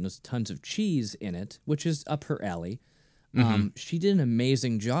superhero movie and there's tons of cheese in it, which is up her alley, she did an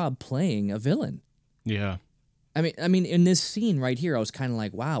amazing job playing a villain. Yeah. I mean, in this scene right here, I was kind of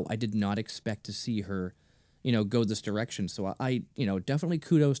like, wow, I did not expect to see her, go this direction. So I definitely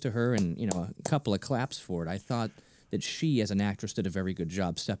kudos to her, and, a couple of claps for it. I thought that she, as an actress, did a very good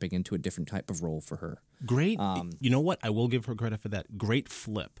job stepping into a different type of role for her. Great. You know what? I will give her credit for that. Great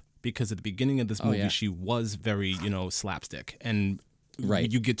flip, because at the beginning of this movie, she was very, slapstick, and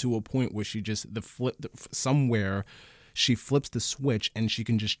you get to a point where she just somewhere she flips the switch and she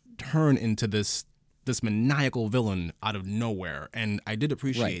can just turn into this maniacal villain out of nowhere. And I did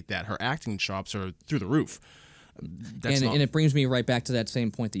appreciate that. Her acting chops are through the roof. And it brings me right back to that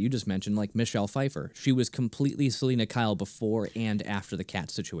same point that you just mentioned, like Michelle Pfeiffer. She was completely Selena Kyle before and after the cat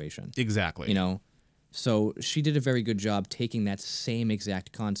situation. Exactly. So she did a very good job taking that same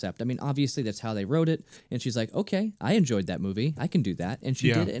exact concept. I mean, obviously that's how they wrote it, and she's like, okay, I enjoyed that movie. I can do that. And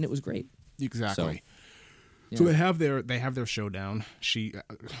she did it, and it was great. Exactly. So they have their showdown.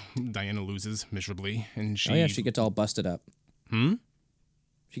 Diana loses miserably, and she she gets all busted up.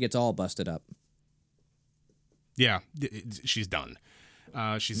 She gets all busted up. Yeah, she's done.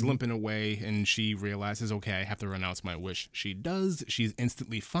 She's limping away, and she realizes, okay, I have to renounce my wish. She does. She's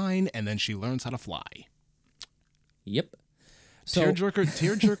instantly fine, and then she learns how to fly. Yep. So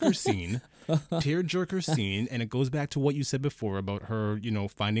tearjerker scene. Tearjerker scene, and it goes back to what you said before about her,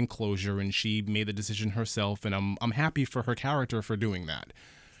 finding closure, and she made the decision herself, and I'm happy for her character for doing that.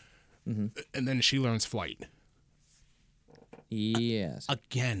 And then she learns flight. Yes.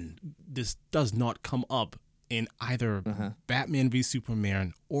 Again, this does not come up in either Batman v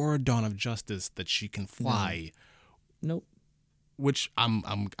Superman or Dawn of Justice that she can fly. Nope. Which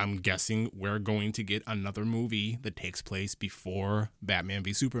I'm guessing we're going to get another movie that takes place before Batman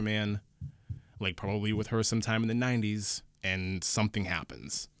v Superman, like probably with her sometime in the 90s, and something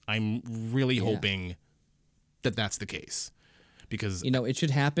happens. I'm really hoping that that's the case, because it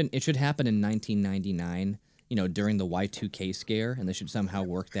should happen. It should happen in 1999. During the Y2K scare, and they should somehow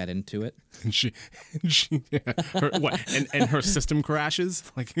work that into it. And her system crashes,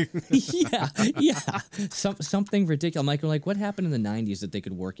 like something ridiculous. I'm like, what happened in the 90s that they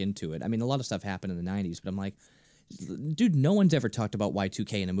could work into it? I mean, a lot of stuff happened in the 90s, but I'm like, dude, no one's ever talked about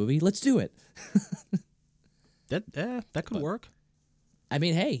Y2K in a movie. Let's do it. That could work. I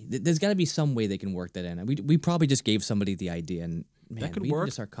mean, hey, there's got to be some way they can work that in. We probably just gave somebody the idea, and man, that could we work. need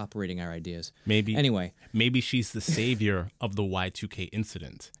to start copyrighting our ideas. Maybe. Anyway, maybe she's the savior of the Y2K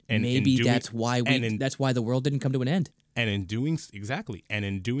incident, and that's why that's why the world didn't come to an end. And in doing so,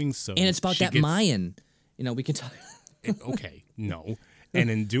 and it's about that Mayan. We can talk. Okay, no, and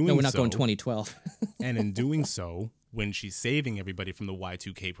in doing no, we're not so, going 2012. And in doing so, when she's saving everybody from the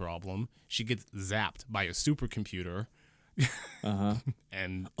Y2K problem, she gets zapped by a supercomputer.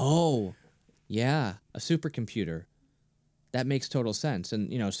 And yeah, a supercomputer. That makes total sense.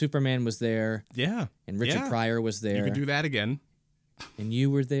 And Superman was there. Yeah. And Richard Pryor was there. You could do that again. And you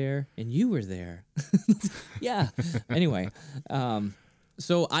were there. And you were there. Yeah. Anyway,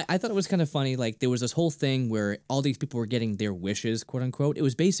 so I thought it was kind of funny. Like, there was this whole thing where all these people were getting their wishes, quote unquote. It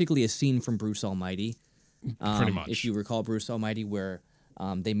was basically a scene from Bruce Almighty. Pretty much. If you recall Bruce Almighty, where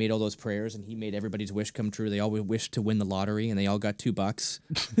They made all those prayers, and he made everybody's wish come true. They all wished to win the lottery, and they all got $2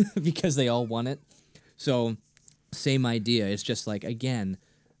 because they all won it. So, same idea. It's just like, again,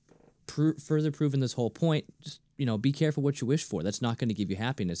 further proving this whole point. Just, be careful what you wish for. That's not going to give you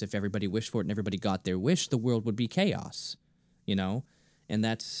happiness. If everybody wished for it and everybody got their wish, the world would be chaos. And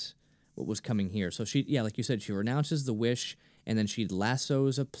that's what was coming here. So like you said, she renounces the wish, and then she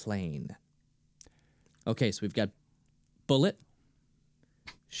lassos a plane. Okay, so we've got Bullet.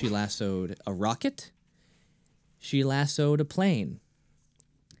 She lassoed a rocket. She lassoed a plane.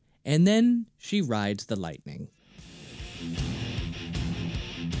 And then she rides the lightning.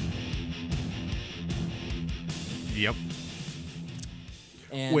 Yep.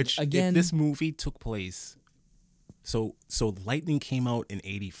 And Which, again, if this movie took place... So Lightning came out in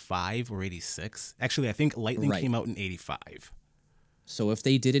 85 or 86. Actually, I think Lightning came out in 85. So if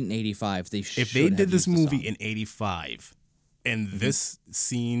they did it in 85, they should If they did this used the movie song. in 85 and this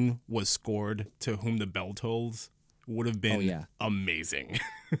scene was scored to Whom the Bell Tolls, would have been amazing.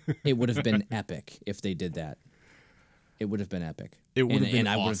 It would have been epic if they did that. It would have been epic. It would have been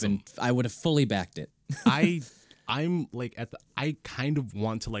awesome. I would have fully backed it. I'm like I kind of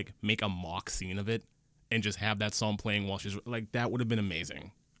want to like make a mock scene of it and just have that song playing while she's like, that would have been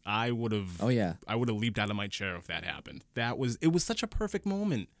amazing. I would have I would have leaped out of my chair if that happened. It was such a perfect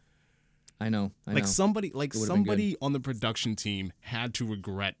moment. I know. Somebody on the production team had to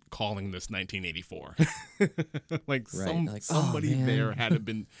regret calling this 1984. Somebody there had to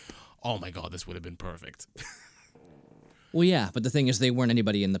been, oh my God, this would have been perfect. Well, yeah, but the thing is, they weren't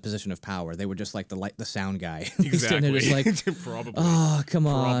anybody in the position of power. They were just like the sound guy. Exactly. Just like, probably. Oh, come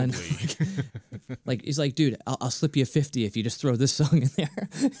on. Like he's like, dude, I'll slip you a 50 if you just throw this song in there.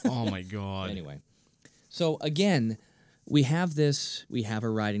 Oh my God. Anyway, so again, we have this. We have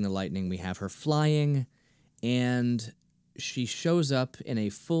her riding the lightning. We have her flying, and she shows up in a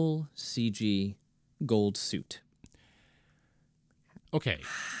full CG gold suit. Okay.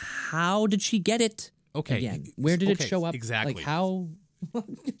 How did she get it? Okay. Again, where did it show up? Exactly. Like how?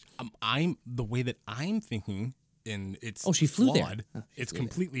 I'm the way that I'm thinking, and it's she flew flawed. there. It's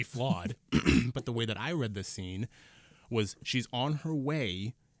completely flawed. But the way that I read this scene was she's on her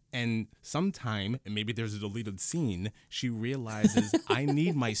way, and sometime, and maybe there's a deleted scene, she realizes I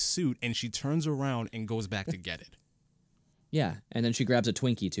need my suit, and she turns around and goes back to get it. Yeah, and then she grabs a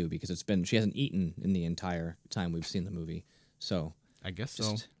Twinkie too because she hasn't eaten in the entire time we've seen the movie. So I guess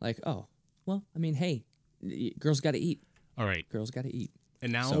so. Like, oh, well, I mean, hey, girls got to eat. All right, girls got to eat.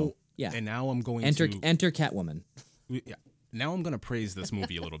 And now, and now I'm going enter to Catwoman. Yeah, now I'm going to praise this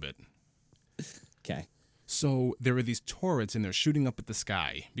movie a little bit. Okay. So there are these turrets, and they're shooting up at the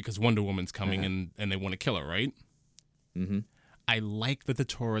sky because Wonder Woman's coming, and they want to kill her, right? Mm-hmm. I like that the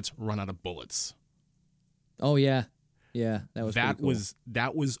turrets run out of bullets. Oh yeah, that was pretty cool.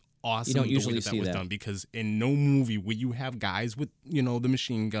 That was awesome. You don't the usually way that see was that. done, because in no movie where you have guys with the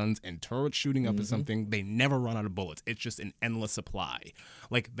machine guns and turrets shooting up at something, they never run out of bullets. It's just an endless supply.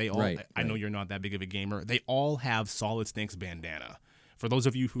 Like they all. I know you're not that big of a gamer. They all have Solid Snake's bandana. For those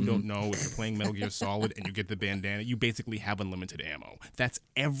of you who don't know, if you're playing Metal Gear Solid and you get the bandana, you basically have unlimited ammo. That's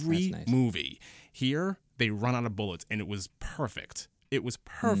every movie. Here, they run out of bullets, and it was perfect. It was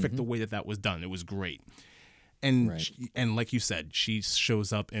perfect the way that was done. It was great. And and like you said, she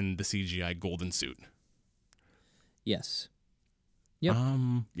shows up in the CGI golden suit. Yes. Yep.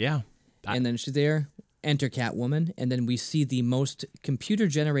 Yeah. And then she's there. Enter Catwoman, and then we see the most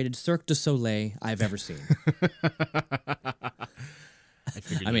computer-generated Cirque du Soleil I've ever seen.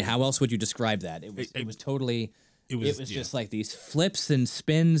 I mean, how else would you describe that? It was totally. It was just like these flips and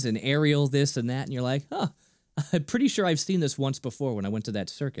spins and aerial this and that, and you're like, huh. I'm pretty sure I've seen this once before when I went to that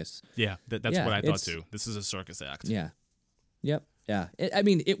circus. Yeah, that's what I thought too. This is a circus act. Yeah. Yep. Yeah.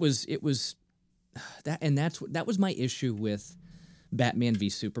 It was that, and that was my issue with Batman v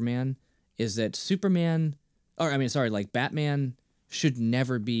Superman, is that Batman should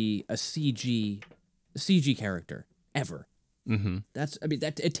never be a CG character ever. Mm-hmm.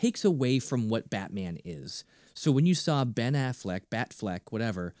 That it takes away from what Batman is. So when you saw Ben Affleck, Batfleck,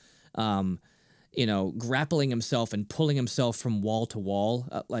 whatever, grappling himself and pulling himself from wall to wall,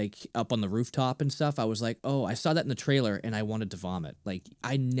 like up on the rooftop and stuff, I was like, oh, I saw that in the trailer and I wanted to vomit. Like,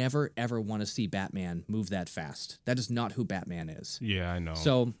 I never ever want to see Batman move that fast. That is not who Batman is. Yeah, I know.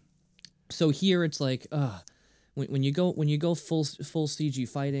 So here it's like, when you go full CG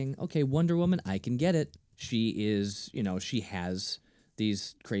fighting, okay, Wonder Woman, I can get it. She is, she has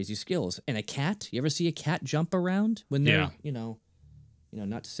these crazy skills. And a cat, you ever see a cat jump around when they're,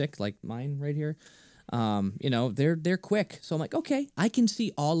 not sick like mine right here? They're quick. So I'm like, okay, I can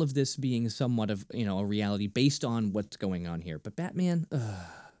see all of this being somewhat of, a reality based on what's going on here. But Batman,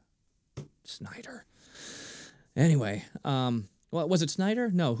 Snyder. Anyway, well, was it Snyder?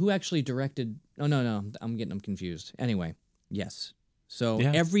 No, who actually directed? Oh, no, I'm getting them confused. Anyway, yes. So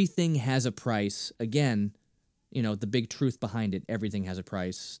everything has a price. Again, the big truth behind it, everything has a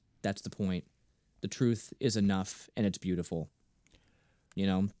price. That's the point. The truth is enough, and it's beautiful.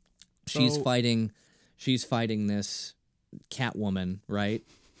 She's fighting this Catwoman, right?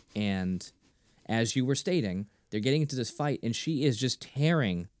 And as you were stating, they're getting into this fight, and she is just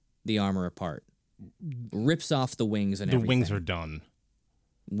tearing the armor apart. Rips off the wings and everything. The wings are done.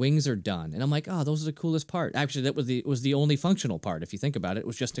 Wings are done. And I'm like, oh, those are the coolest part. Actually, that was the only functional part, if you think about it. It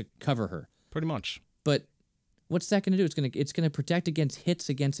was just to cover her. Pretty much. But what's that going to do? It's gonna protect against hits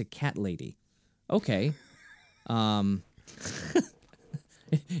against a cat lady. Okay.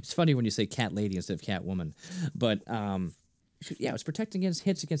 It's funny when you say cat lady instead of cat woman. But it's protecting against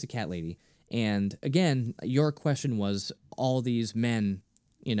hits against a cat lady. And again, your question was all these men,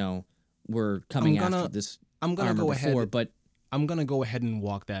 were coming after this armor before, but I'm going to go ahead and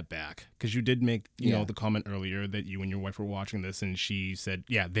walk that back, because you did make, you know, the comment earlier that you and your wife were watching this, and she said,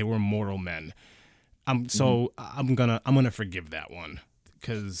 yeah, they were mortal men. So I'm going to forgive that one,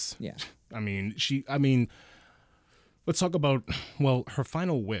 because, let's talk about, her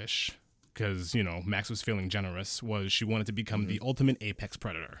final wish, because, Max was feeling generous, was she wanted to become the ultimate apex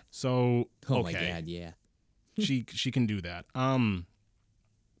predator. So, oh my God, yeah. she can do that.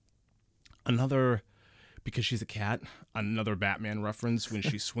 Another, because she's a cat, another Batman reference when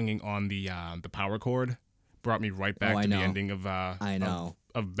she's swinging on the power cord brought me right back to the ending of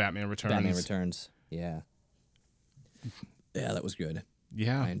of Batman Returns. Batman Returns, yeah, that was good.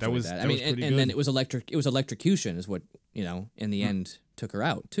 Yeah, that was. That. I mean, and then it was electrocution is what in the end took her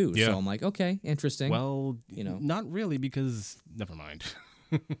out too. Yeah. So I'm like, okay, interesting. Well, not really, because never mind.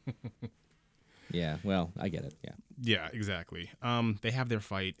 Yeah, well, I get it. Yeah. Yeah, exactly. They have their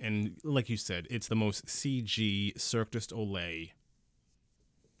fight, and like you said, it's the most CG Cirque du Soleil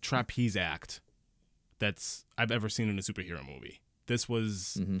trapeze act that's I've ever seen in a superhero movie. This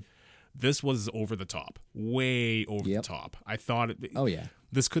was over the top, way over the top. I thought,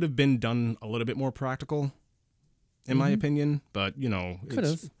 this could have been done a little bit more practical, in my opinion. But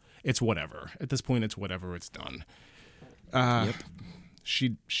it's whatever. At this point, it's whatever. It's done. I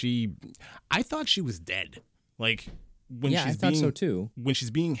thought she was dead. Like when I thought so too. When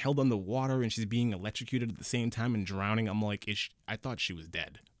she's being held underwater and she's being electrocuted at the same time and drowning, I'm like, I thought she was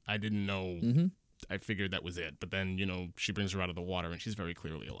dead. I didn't know. I figured that was it. But then, she brings her out of the water and she's very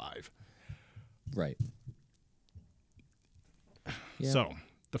clearly alive. Right. Yeah. So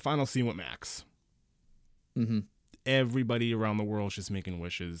the final scene with Max. Everybody around the world is just making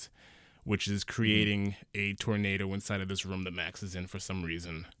wishes, which is creating a tornado inside of this room that Max is in for some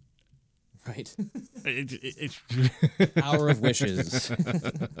reason. Right. It's Power of wishes.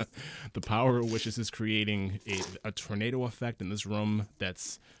 The power of wishes is creating a tornado effect in this room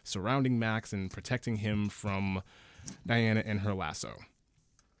that's surrounding Max and protecting him from Diana and her lasso.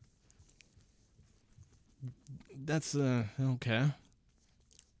 That's, okay.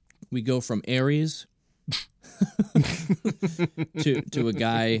 We go from Ares to a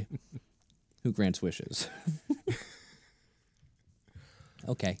guy who grants wishes.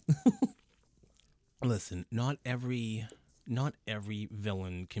 Okay. Listen, not every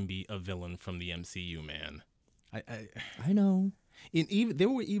villain can be a villain from the MCU, man. I know. There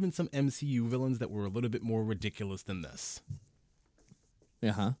were even some MCU villains that were a little bit more ridiculous than this.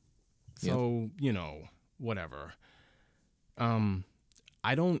 So, whatever.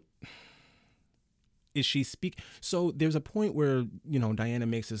 I don't. Is she So there's a point where Diana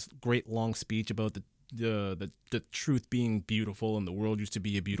makes this great long speech about the truth being beautiful and the world used to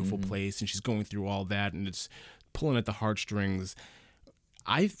be a beautiful place, and she's going through all that and it's pulling at the heartstrings.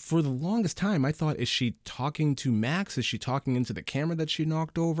 For the longest time, I thought, is she talking to Max? Is she talking into the camera that she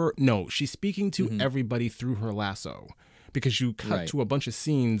knocked over? No, she's speaking to everybody through her lasso, because you cut to a bunch of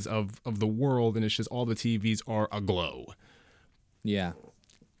scenes of the world and it's just all the TVs are aglow. Yeah,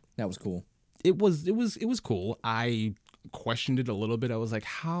 that was cool. It was cool. I questioned it a little bit. I was like,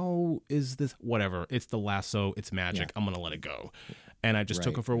 how is this? Whatever. It's the lasso. It's magic. I'm going to let it go. And I just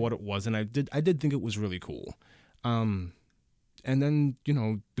took it for what it was. And I did think it was really cool. And then,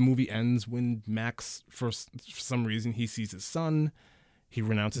 the movie ends when Max, for some reason, he sees his son. He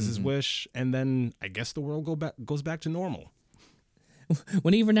renounces his wish. And then I guess the world goes back to normal.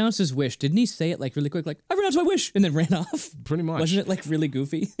 When he renounced his wish, didn't he say it like really quick, like, I renounced my wish, and then ran off? Pretty much. Wasn't it like really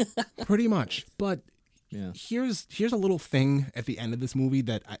goofy? Pretty much. But Yeah. Here's a little thing at the end of this movie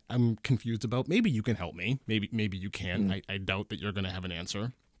that I'm confused about. Maybe you can help me. Maybe you can. I doubt that you're going to have an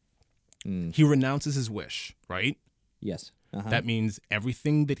answer. He renounces his wish, right? Yes. Uh-huh. That means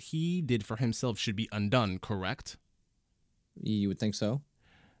everything that he did for himself should be undone, correct? You would think so.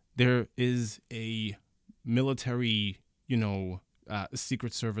 There is a military,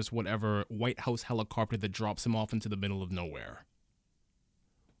 Secret Service, whatever, White House helicopter that drops him off into the middle of nowhere.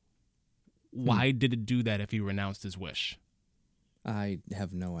 Why did it do that if he renounced his wish? I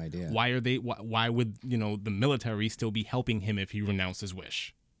have no idea. Why would, the military still be helping him if he renounced his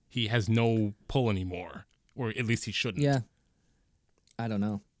wish? He has no pull anymore, or at least he shouldn't. Yeah. I don't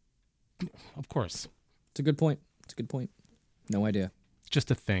know. Of course. It's a good point. No idea.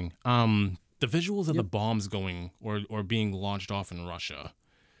 Just a thing. The visuals of the bombs going or being launched off in Russia.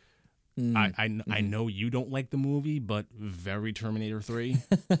 I know you don't like the movie, but very Terminator 3.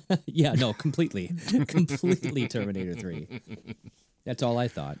 Yeah, no, completely. Completely Terminator 3. That's all I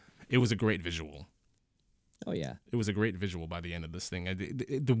thought. It was a great visual. Oh, yeah. It was a great visual by the end of this thing.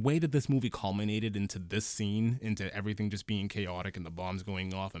 The way that this movie culminated into this scene, into everything just being chaotic and the bombs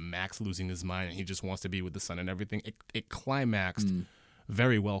going off and Max losing his mind and he just wants to be with the son and everything, it climaxed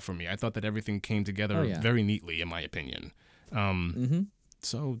very well for me. I thought that everything came together very neatly, in my opinion.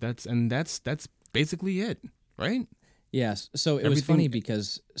 So that's basically it, right? Yes. So it was funny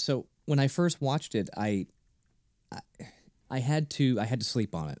because when I first watched it, I had to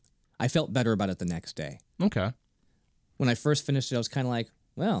sleep on it. I felt better about it the next day. Okay. When I first finished it, I was kind of like,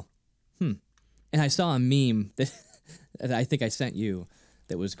 well, And I saw a meme that I think I sent you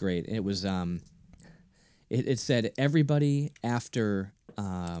that was great. It was it said everybody after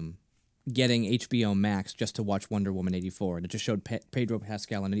getting HBO Max just to watch Wonder Woman 84, and it just showed Pedro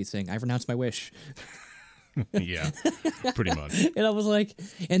Pascal and saying, "I renounce my wish." Yeah, pretty much. And I was like,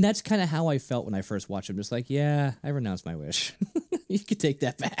 and that's kind of how I felt when I first watched it. I'm just like, yeah, I renounce my wish. You could take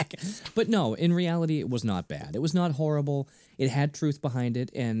that back. But no, in reality, it was not bad. It was not horrible. It had truth behind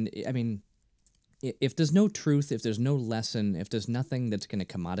it. And I mean, if there's no truth, if there's no lesson, if there's nothing that's going to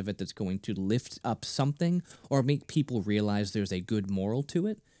come out of it that's going to lift up something or make people realize there's a good moral to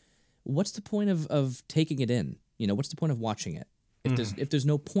it, what's the point of taking it in? What's the point of watching it? If there's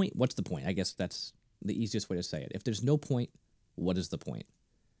no point, what's the point? I guess that's the easiest way to say it. If there's no point, what is the point?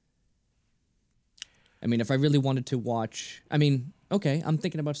 I mean, if I really wanted to watch, okay, I'm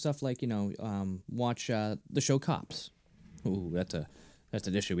thinking about stuff like, watch the show Cops. Ooh, that's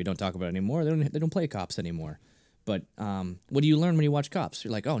an issue we don't talk about anymore. They don't play Cops anymore. But what do you learn when you watch Cops?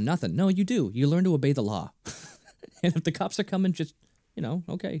 You're like, oh, nothing. No, you do. You learn to obey the law. And if the cops are coming, just,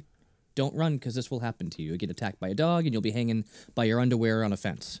 okay, don't run because this will happen to you. You get attacked by a dog and you'll be hanging by your underwear on a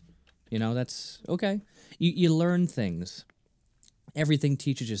fence. That's okay. You learn things. Everything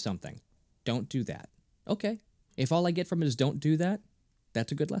teaches you something. Don't do that. Okay. If all I get from it is don't do that,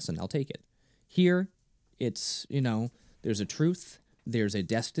 that's a good lesson. I'll take it. Here, it's, there's a truth, there's a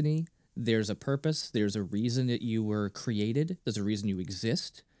destiny, there's a purpose, there's a reason that you were created, there's a reason you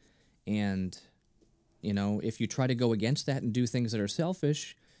exist. And, if you try to go against that and do things that are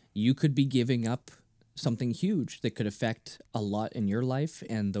selfish, you could be giving up something huge that could affect a lot in your life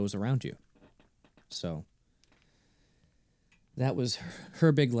and those around you. So that was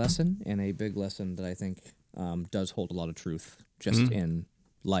her big lesson, and a big lesson that I think does hold a lot of truth just in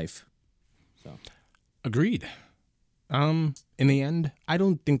life. So, agreed. In the end, I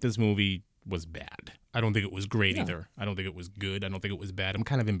don't think this movie was bad. I don't think it was great either. I don't think it was good. I don't think it was bad. I'm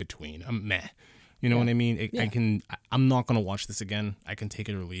kind of in between. I'm meh. You know what I mean? I'm not gonna watch this again. I can take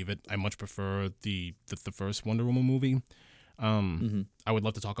it or leave it. I much prefer the first Wonder Woman movie. I would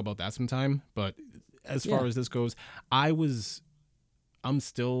love to talk about that sometime. But as far as this goes, I'm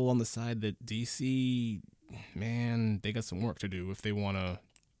still on the side that DC, man, they got some work to do if they wanna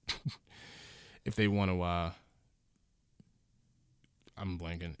I'm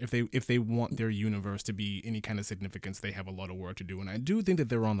blanking. If they want their universe to be any kind of significance, they have a lot of work to do. And I do think that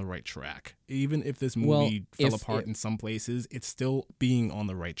they're on the right track. Even if this movie fell apart in some places, it's still being on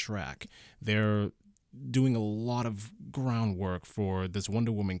the right track. They're doing a lot of groundwork for this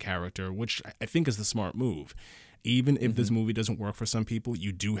Wonder Woman character, which I think is the smart move. Even if this movie doesn't work for some people,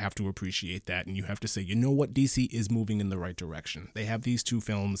 you do have to appreciate that. And you have to say, you know what, DC is moving in the right direction. They have these two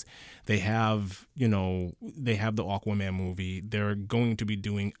films. They have, the Aquaman movie. They're going to be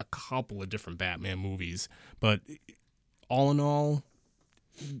doing a couple of different Batman movies. But all in all,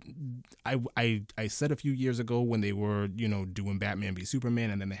 I said a few years ago when they were, doing Batman v Superman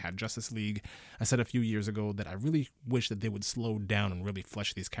and then they had Justice League, I said a few years ago that I really wish that they would slow down and really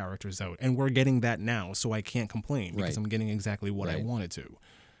flesh these characters out. And we're getting that now, so I can't complain because I'm getting exactly what I wanted to.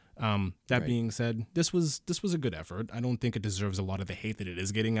 That Right. being said, this was a good effort. I don't think it deserves a lot of the hate that it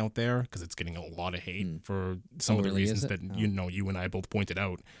is getting out there, because it's getting a lot of hate for some of the really, is reasons it? that Oh. you and I both pointed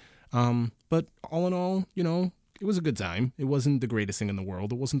out. But all in all, it was a good time. It wasn't the greatest thing in the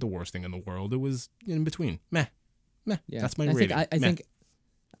world. It wasn't the worst thing in the world. It was in between. Meh. Yeah, That's my I rating. Think, I Meh. think.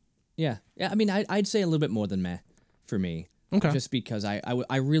 Yeah. I mean, I'd say a little bit more than meh for me. Okay. Just because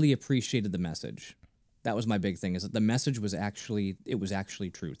I really appreciated the message. That was my big thing. Is that the message was actually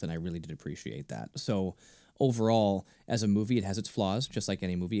truth, and I really did appreciate that. So overall, as a movie, it has its flaws, just like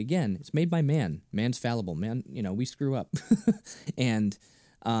any movie. Again, it's made by man. Man's fallible. Man, we screw up, and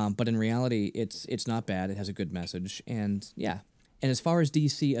but in reality, it's not bad. It has a good message, and yeah. And as far as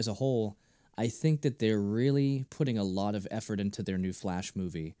DC as a whole, I think that they're really putting a lot of effort into their new Flash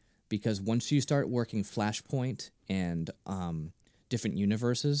movie, because once you start working Flashpoint and different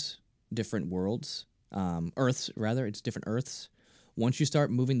universes, different worlds, Earths rather, it's different Earths. Once you start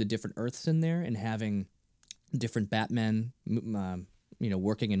moving the different Earths in there and having different Batmen,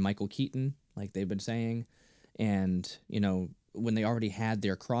 working in Michael Keaton, like they've been saying, and when they already had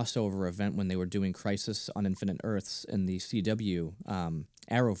their crossover event when they were doing Crisis on Infinite Earths in the CW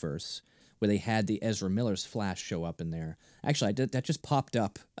Arrowverse, where they had the Ezra Miller's Flash show up in there. Actually, that just popped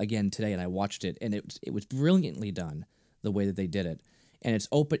up again today, and I watched it, and it was brilliantly done the way that they did it, and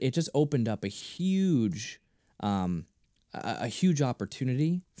it just opened up a huge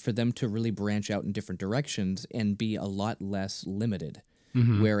opportunity for them to really branch out in different directions and be a lot less limited.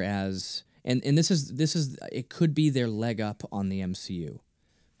 Whereas, and this is it could be their leg up on the MCU,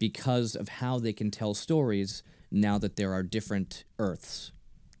 because of how they can tell stories now that there are different Earths,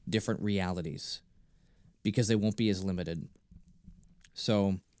 different realities, because they won't be as limited.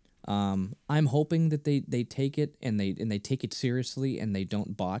 So I'm hoping that they take it and they take it seriously and they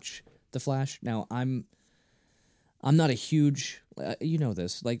don't botch the Flash. Now I'm not a huge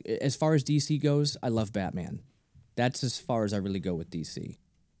this, like, as far as DC goes, I love Batman. That's as far as I really go with DC.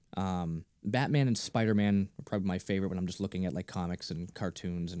 Batman and Spider-Man are probably my favorite when I'm just looking at like comics and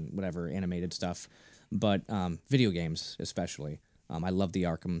cartoons and whatever animated stuff. But video games especially. I love the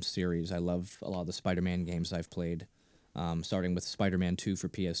Arkham series. I love a lot of the Spider-Man games I've played, starting with Spider-Man 2 for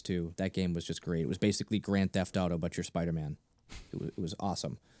PS2. That game was just great. It was basically Grand Theft Auto, but you're Spider-Man. It was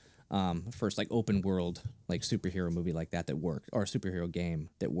awesome. First, like, open world, like, superhero movie like that worked, or superhero game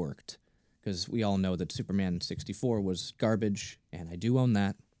that worked. Because we all know that Superman 64 was garbage, and I do own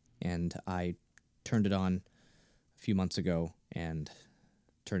that. And I turned it on a few months ago and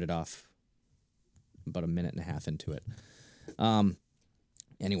turned it off about a minute and a half into it.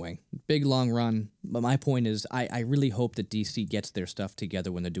 Anyway, big long run. But my point is, I really hope that DC gets their stuff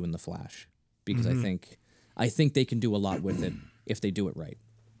together when they're doing The Flash, because I think they can do a lot with it if they do it right.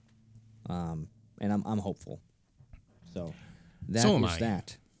 And I'm hopeful. So that So am was I.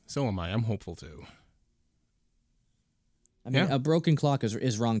 that. So am I. I'm hopeful too. I mean, Yeah. a broken clock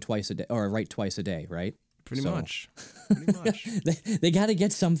is wrong twice a day, or right twice a day, right? Pretty So- much. Pretty much. They got to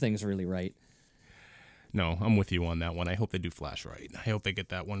get some things really right. No, I'm with you on that one. I hope they do Flash right. I hope they get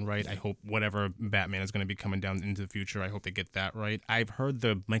that one right. I hope whatever Batman is going to be coming down into the future, I hope they get that right. I've heard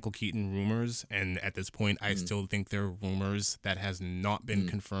the Michael Keaton rumors, and at this point, I still think they're rumors. That has not been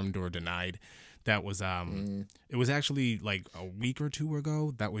confirmed or denied. That was it was actually like a week or two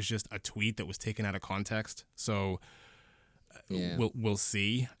ago. That was just a tweet that was taken out of context. So Yeah. we'll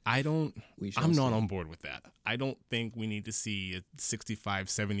see. We shall I'm not see. on board with that. I don't think we need to see a 65,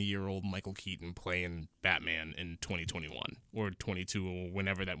 70-year-old Michael Keaton playing Batman in 2021 or 22 or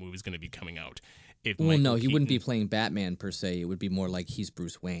whenever that movie's going to be coming out. Well, no, he wouldn't be playing Batman per se. It would be more like he's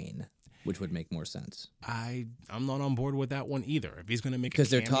Bruce Wayne, which would make more sense. I'm not on board with that one either. If he's going to make Because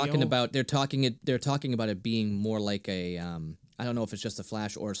a they're cameo, talking about it being more like a I don't know if it's just the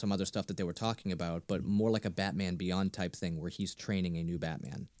Flash or some other stuff that they were talking about, but more like a Batman Beyond type thing where he's training a new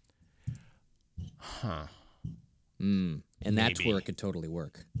Batman. Huh. And that's Maybe. where it could totally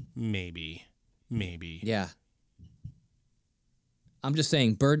work. Maybe. Yeah. I'm just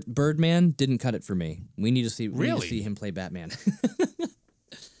saying, Birdman didn't cut it for me. We need to see Really? him play Batman.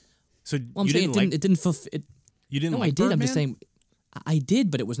 So Well, I'm you saying didn't it didn't fulfill. you didn't No, like I did. I'm just Birdman? saying, I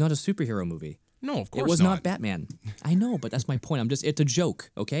did, but it was not a superhero movie. No, of course It was not Batman. I know, but that's my point. It's a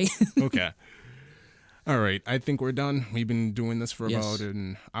joke, okay? Okay. All right. I think we're done. We've been doing this for Yes. about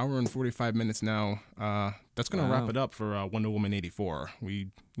an hour and 45 minutes now. That's going to wrap Wow. it up for Wonder Woman 84.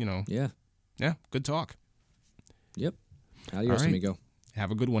 Yeah. Yeah, good talk. Yep. Adios, All right. amigo. Have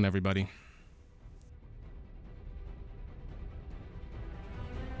a good one, everybody.